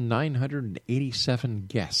 3,987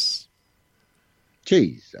 guests.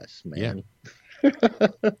 Jesus, man. Yeah.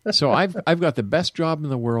 So I've got the best job in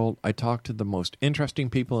the world. I talk to the most interesting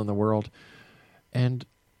people in the world. And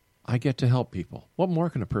I get to help people. What more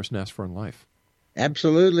can a person ask for in life?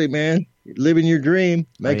 Absolutely, man. Living your dream,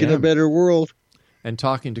 making a better world. And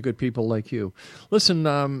talking to good people like you.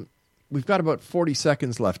 Listen, we've got about 40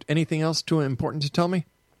 seconds left. Anything else too important to tell me?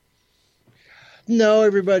 No,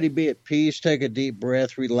 everybody be at peace. Take a deep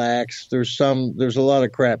breath, relax. There's a lot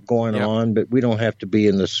of crap going on, but we don't have to be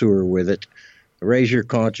in the sewer with it. Raise your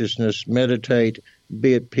consciousness, meditate,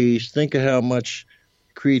 be at peace. Think of how much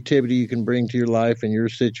creativity you can bring to your life and your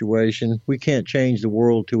situation. We can't change the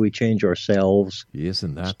world till we change ourselves.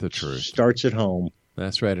 Isn't that the truth? Starts at home.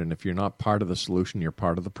 That's right. And if you're not part of the solution, you're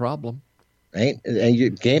part of the problem. And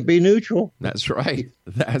you can't be neutral. That's right.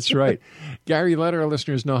 That's right. Gary, let our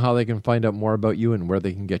listeners know how they can find out more about you and where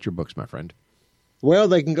they can get your books, my friend. Well,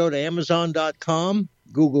 they can go to Amazon.com,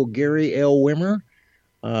 Google Gary L. Wimmer.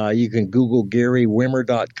 You can Google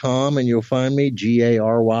GaryWimmer.com and you'll find me,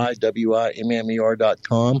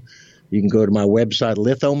 GaryWimmer.com. You can go to my website,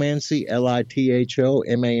 Lithomancy,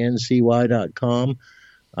 Lithomancy.com.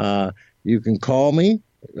 You can call me,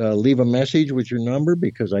 leave a message with your number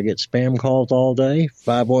because I get spam calls all day,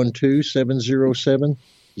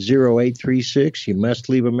 512-707-0836. You must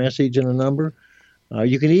leave a message and a number.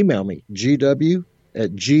 You can email me, GaryWimmer.com.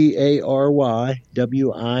 And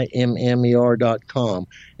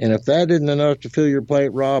if that isn't enough to fill your plate,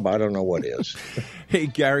 Rob, I don't know what is. Hey,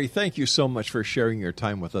 Gary, thank you so much for sharing your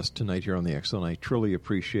time with us tonight here on the X Zone. I truly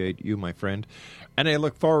appreciate you, my friend. And I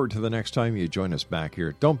look forward to the next time you join us back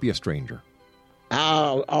here. Don't be a stranger.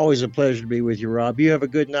 Always a pleasure to be with you, Rob. You have a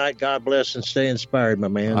good night. God bless and stay inspired, my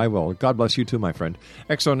man. I will. God bless you too, my friend.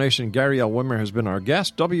 X Zone Nation, Gary L. Wimmer has been our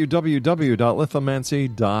guest.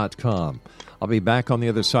 www.lithomancy.com. I'll be back on the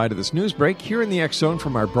other side of this news break here in the X Zone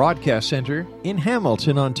from our broadcast center in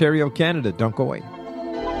Hamilton, Ontario, Canada. Don't go away.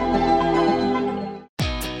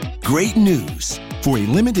 Great news. For a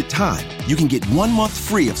limited time, you can get 1 month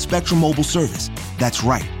free of Spectrum Mobile service. That's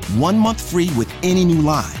right, 1 month free with any new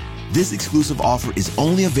line. This exclusive offer is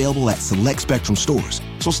only available at select Spectrum stores,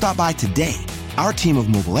 so stop by today. Our team of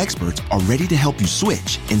mobile experts are ready to help you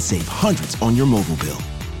switch and save hundreds on your mobile bill.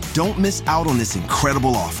 Don't miss out on this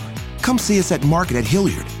incredible offer. Come see us at Market at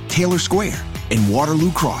Hilliard, Taylor Square, and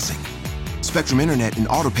Waterloo Crossing. Spectrum Internet and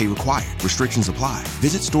autopay required. Restrictions apply.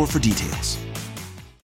 Visit store for details.